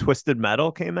show Twisted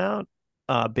Metal came out.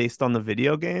 based on the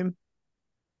video game.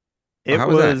 Oh, It how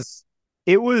was that? was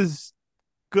it was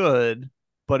good,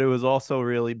 but it was also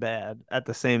really bad at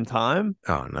the same time.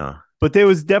 Oh no. But there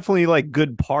was definitely like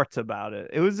good parts about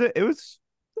it. It was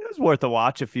worth a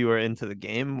watch if you were into the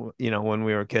game, when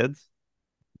we were kids.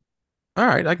 All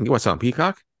right, I can what's on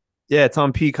Peacock? Yeah, it's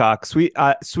on Peacock.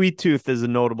 Sweet Tooth is a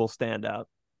notable standout.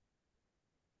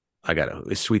 I got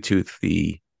it. Is Sweet Tooth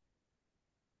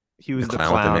He the was the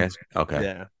clown with the clown. mask? Okay.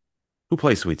 Yeah. Who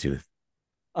plays Sweet Tooth?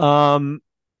 Um,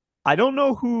 I don't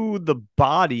know who the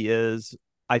body is.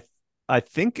 I I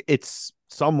think it's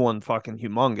someone fucking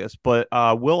humongous, but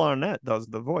Will Arnett does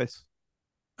the voice.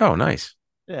 Oh, nice.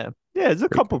 Yeah. Yeah, there's a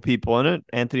couple people in it.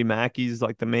 Anthony Mackie's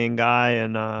like the main guy,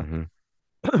 and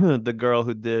Mm-hmm. the girl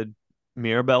who did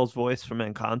Mirabelle's voice from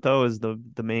Encanto is the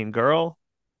main girl.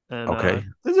 And Okay.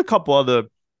 there's a couple other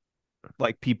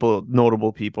like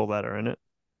notable people that are in it.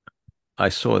 I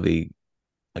saw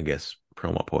I guess,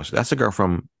 promo poster. That's the girl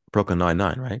from Brooklyn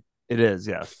Nine-Nine, right? It is,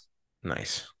 yes.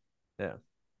 Nice. Yeah.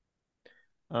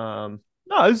 No,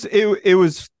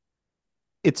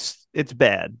 it's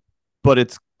bad, but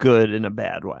it's good in a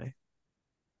bad way.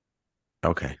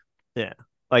 Okay. Yeah.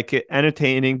 Like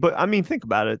entertaining, but I mean think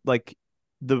about it. Like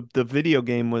the video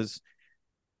game was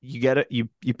you get it you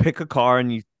pick a car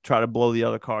and you try to blow the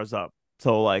other cars up.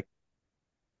 So like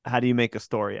how do you make a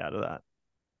story out of that?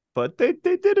 But they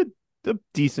did a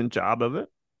decent job of it.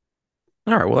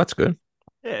 All right. Well, that's good.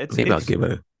 Yeah, Maybe I'll it's give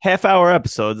it a. half-hour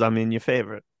episodes. I mean, your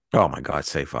favorite. Oh my God,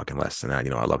 say fucking less than that.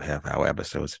 I love half-hour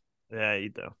episodes. Yeah, you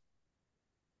do.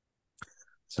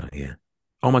 So yeah.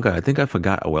 Oh my God, I think I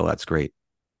forgot. Oh well, that's great.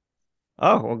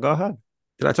 Oh, well, go ahead.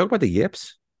 Did I talk about the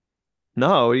yips?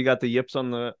 No, you got the yips on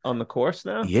the course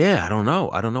now? Yeah, I don't know.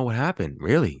 I don't know what happened.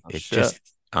 Really, Oh it shit. just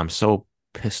I'm so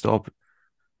pissed off.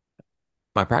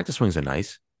 My practice swings are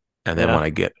nice, and then Yeah. when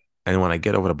I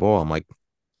get over the ball, I'm like,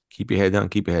 keep your head down,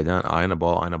 eye on the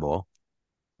ball, eye on the ball.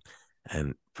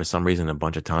 And for some reason, a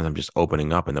bunch of times I'm just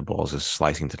opening up, and the ball's just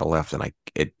slicing to the left, and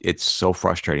it's so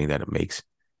frustrating that it makes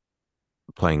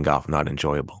playing golf not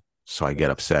enjoyable. So I get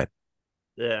upset.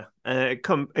 Yeah. And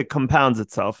it compounds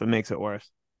itself. It makes it worse.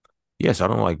 Yes, I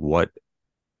don't like what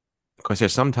because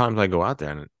there's sometimes I go out there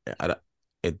and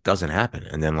it doesn't happen,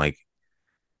 and then like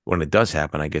when it does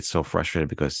happen, I get so frustrated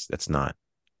because that's not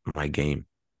my game.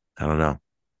 I don't know.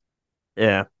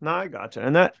 Yeah. No, I gotcha.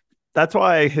 And that's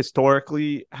why I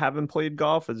historically haven't played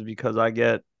golf is because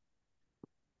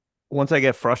once I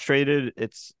get frustrated,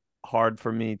 it's hard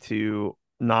for me to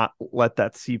not let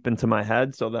that seep into my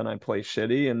head. So then I play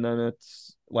shitty, and then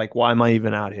it's like, why am I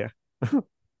even out here?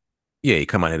 Yeah, you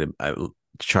come on in. I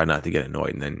try not to get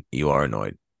annoyed, and then you are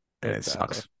annoyed, and it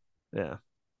Exactly. sucks. Yeah.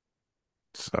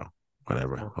 So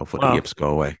whatever. Hopefully the Well, yips go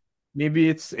away. maybe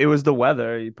it was the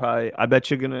weather. I bet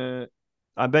you're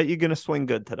gonna swing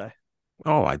good today.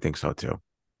 Oh, I think so too.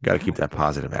 Got to keep that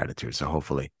positive attitude. So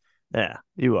hopefully. Yeah,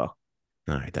 you will.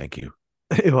 All right. Thank you.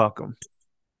 You're welcome.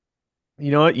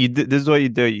 You know what? This is what you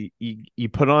do. You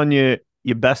put on your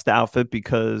best outfit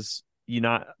because you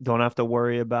not don't have to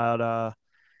worry about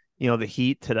the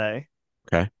heat today,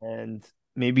 Okay. and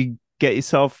maybe get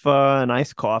yourself an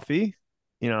iced coffee.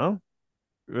 You know,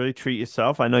 really treat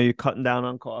yourself. I know you're cutting down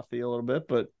on coffee a little bit,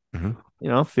 but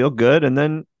Hmm. feel good, and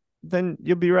then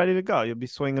you'll be ready to go. You'll be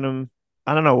swinging them.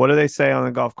 I don't know. What do they say on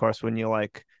the golf course when you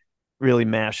like really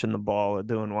mashing the ball or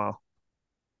doing well?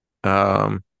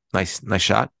 Nice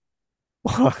shot.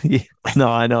 Well, yeah, no,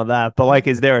 I know that, but like,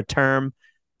 is there a term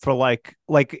for like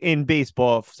in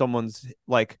baseball if someone's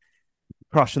like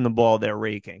crushing the ball, they're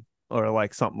raking or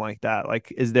like something like that?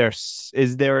 Like, is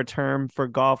there a term for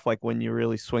golf like when you're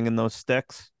really swinging those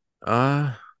sticks,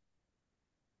 Uh,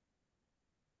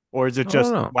 or is it I don't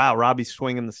just know. wow, Robbie's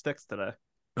swinging the sticks today?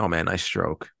 Oh man, nice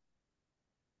stroke.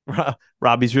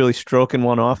 Robbie's really stroking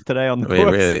one off today on the I mean,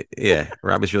 course. really, yeah.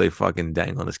 Robert's really fucking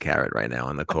dangling his carrot right now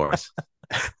on the course.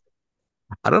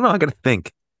 I don't know. I gotta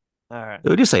think. All right. It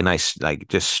would just say nice, like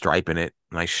just striping it.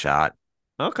 Nice shot.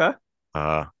 Okay.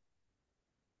 Uh,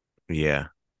 yeah.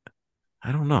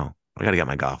 I don't know. I gotta get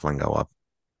my golf lingo up.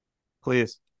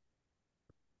 Please.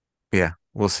 Yeah,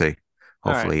 we'll see.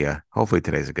 All right. Hopefully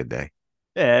today's a good day.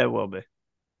 Yeah, it will be.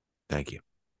 Thank you.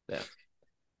 Yeah.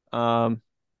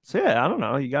 So yeah, I don't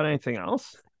know. You got anything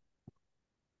else?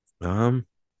 Um,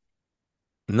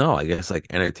 no, I guess like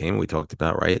entertainment we talked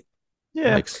about, right?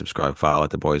 Yeah. Like subscribe, follow,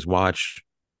 let the boys watch.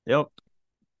 Yep.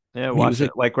 Yeah, watch it.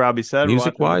 Music, Like Robbie said, watch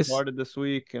music wise, Uncharted this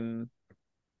week. And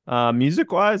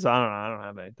music wise, I don't know. I don't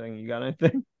have anything. You got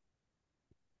anything?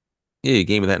 yeah, you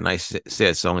gave me that nice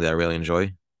sad song that I really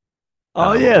enjoy. Oh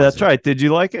What yeah, was that's it? right. Did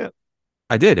you like it?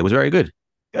 I did. It was very good.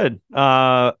 Good.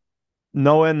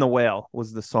 Noah and the Whale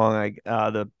was the song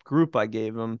the group I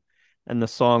gave him, and the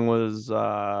song was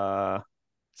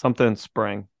something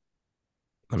spring.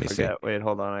 Let me see. Forget. Wait,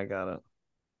 hold on, I got it.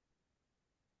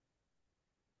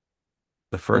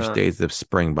 The First Uh, Days of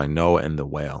Spring by Noah and the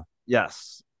Whale.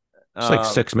 yes. It's like Um,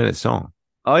 6 minute song.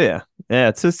 oh yeah, yeah.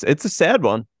 It's a sad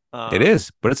one. It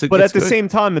is, but But it's at the good. same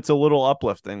time, it's a little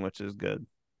uplifting, which is good.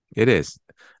 It is.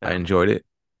 I Yeah, enjoyed it,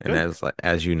 and good.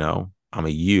 as you know, I'm a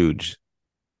huge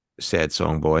sad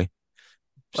song boy.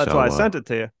 That's why I So sent it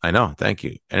to you. I know. Thank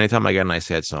you. Anytime I get a nice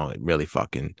sad song, it really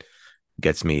fucking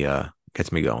gets me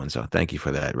going. So thank you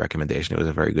for that recommendation. It was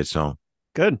a very good song.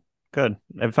 Good, good.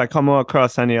 If I come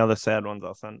across any other sad ones,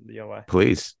 I'll send it your way.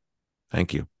 Please.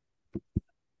 Thank you.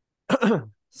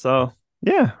 So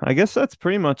yeah, I guess that's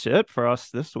pretty much it for us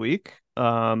this week.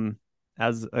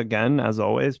 As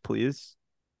always, please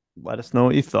let us know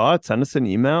what you thought. Send us an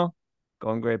email,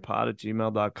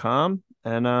 goinggreatpod@gmail.com.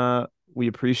 And we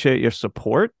appreciate your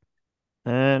support.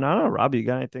 And I don't know, Robbie, you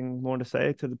got anything more to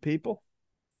say to the people?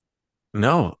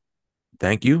 No,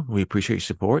 thank you. We appreciate your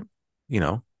support.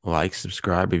 Like,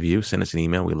 subscribe, review, send us an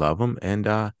email. We love them.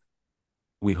 And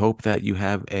we hope that you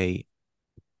have a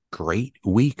great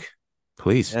week.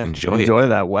 Please Yeah, enjoy it. enjoy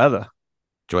that weather.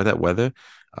 Enjoy that weather.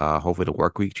 Hopefully the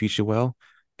work week treats you well.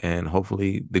 And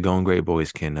hopefully the Going Great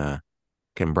boys can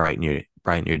brighten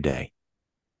your day.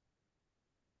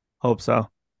 Hope so.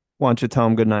 Why don't you tell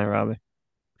them good night, Robbie?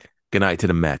 Good night to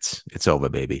the Mets. It's over,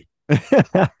 baby.